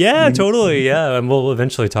do. Yeah, totally. Yeah. And we'll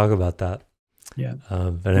eventually talk about that. Yeah.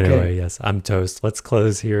 But anyway, yes, I'm toast. Let's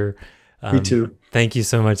close here. Me too. Thank you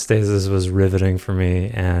so much, Stace. This was riveting for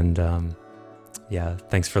me. And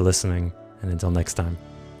thanks for listening. And until next time,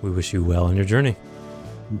 we wish you well on your journey.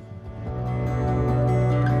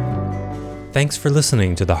 Thanks for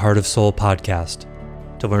listening to the Heart of Soul podcast.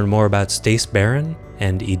 To learn more about Stace Barron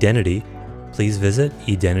and Edenity, please visit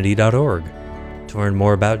edenity.org. To learn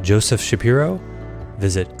more about Joseph Shapiro,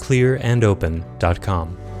 visit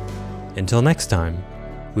clearandopen.com. Until next time,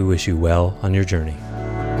 we wish you well on your journey.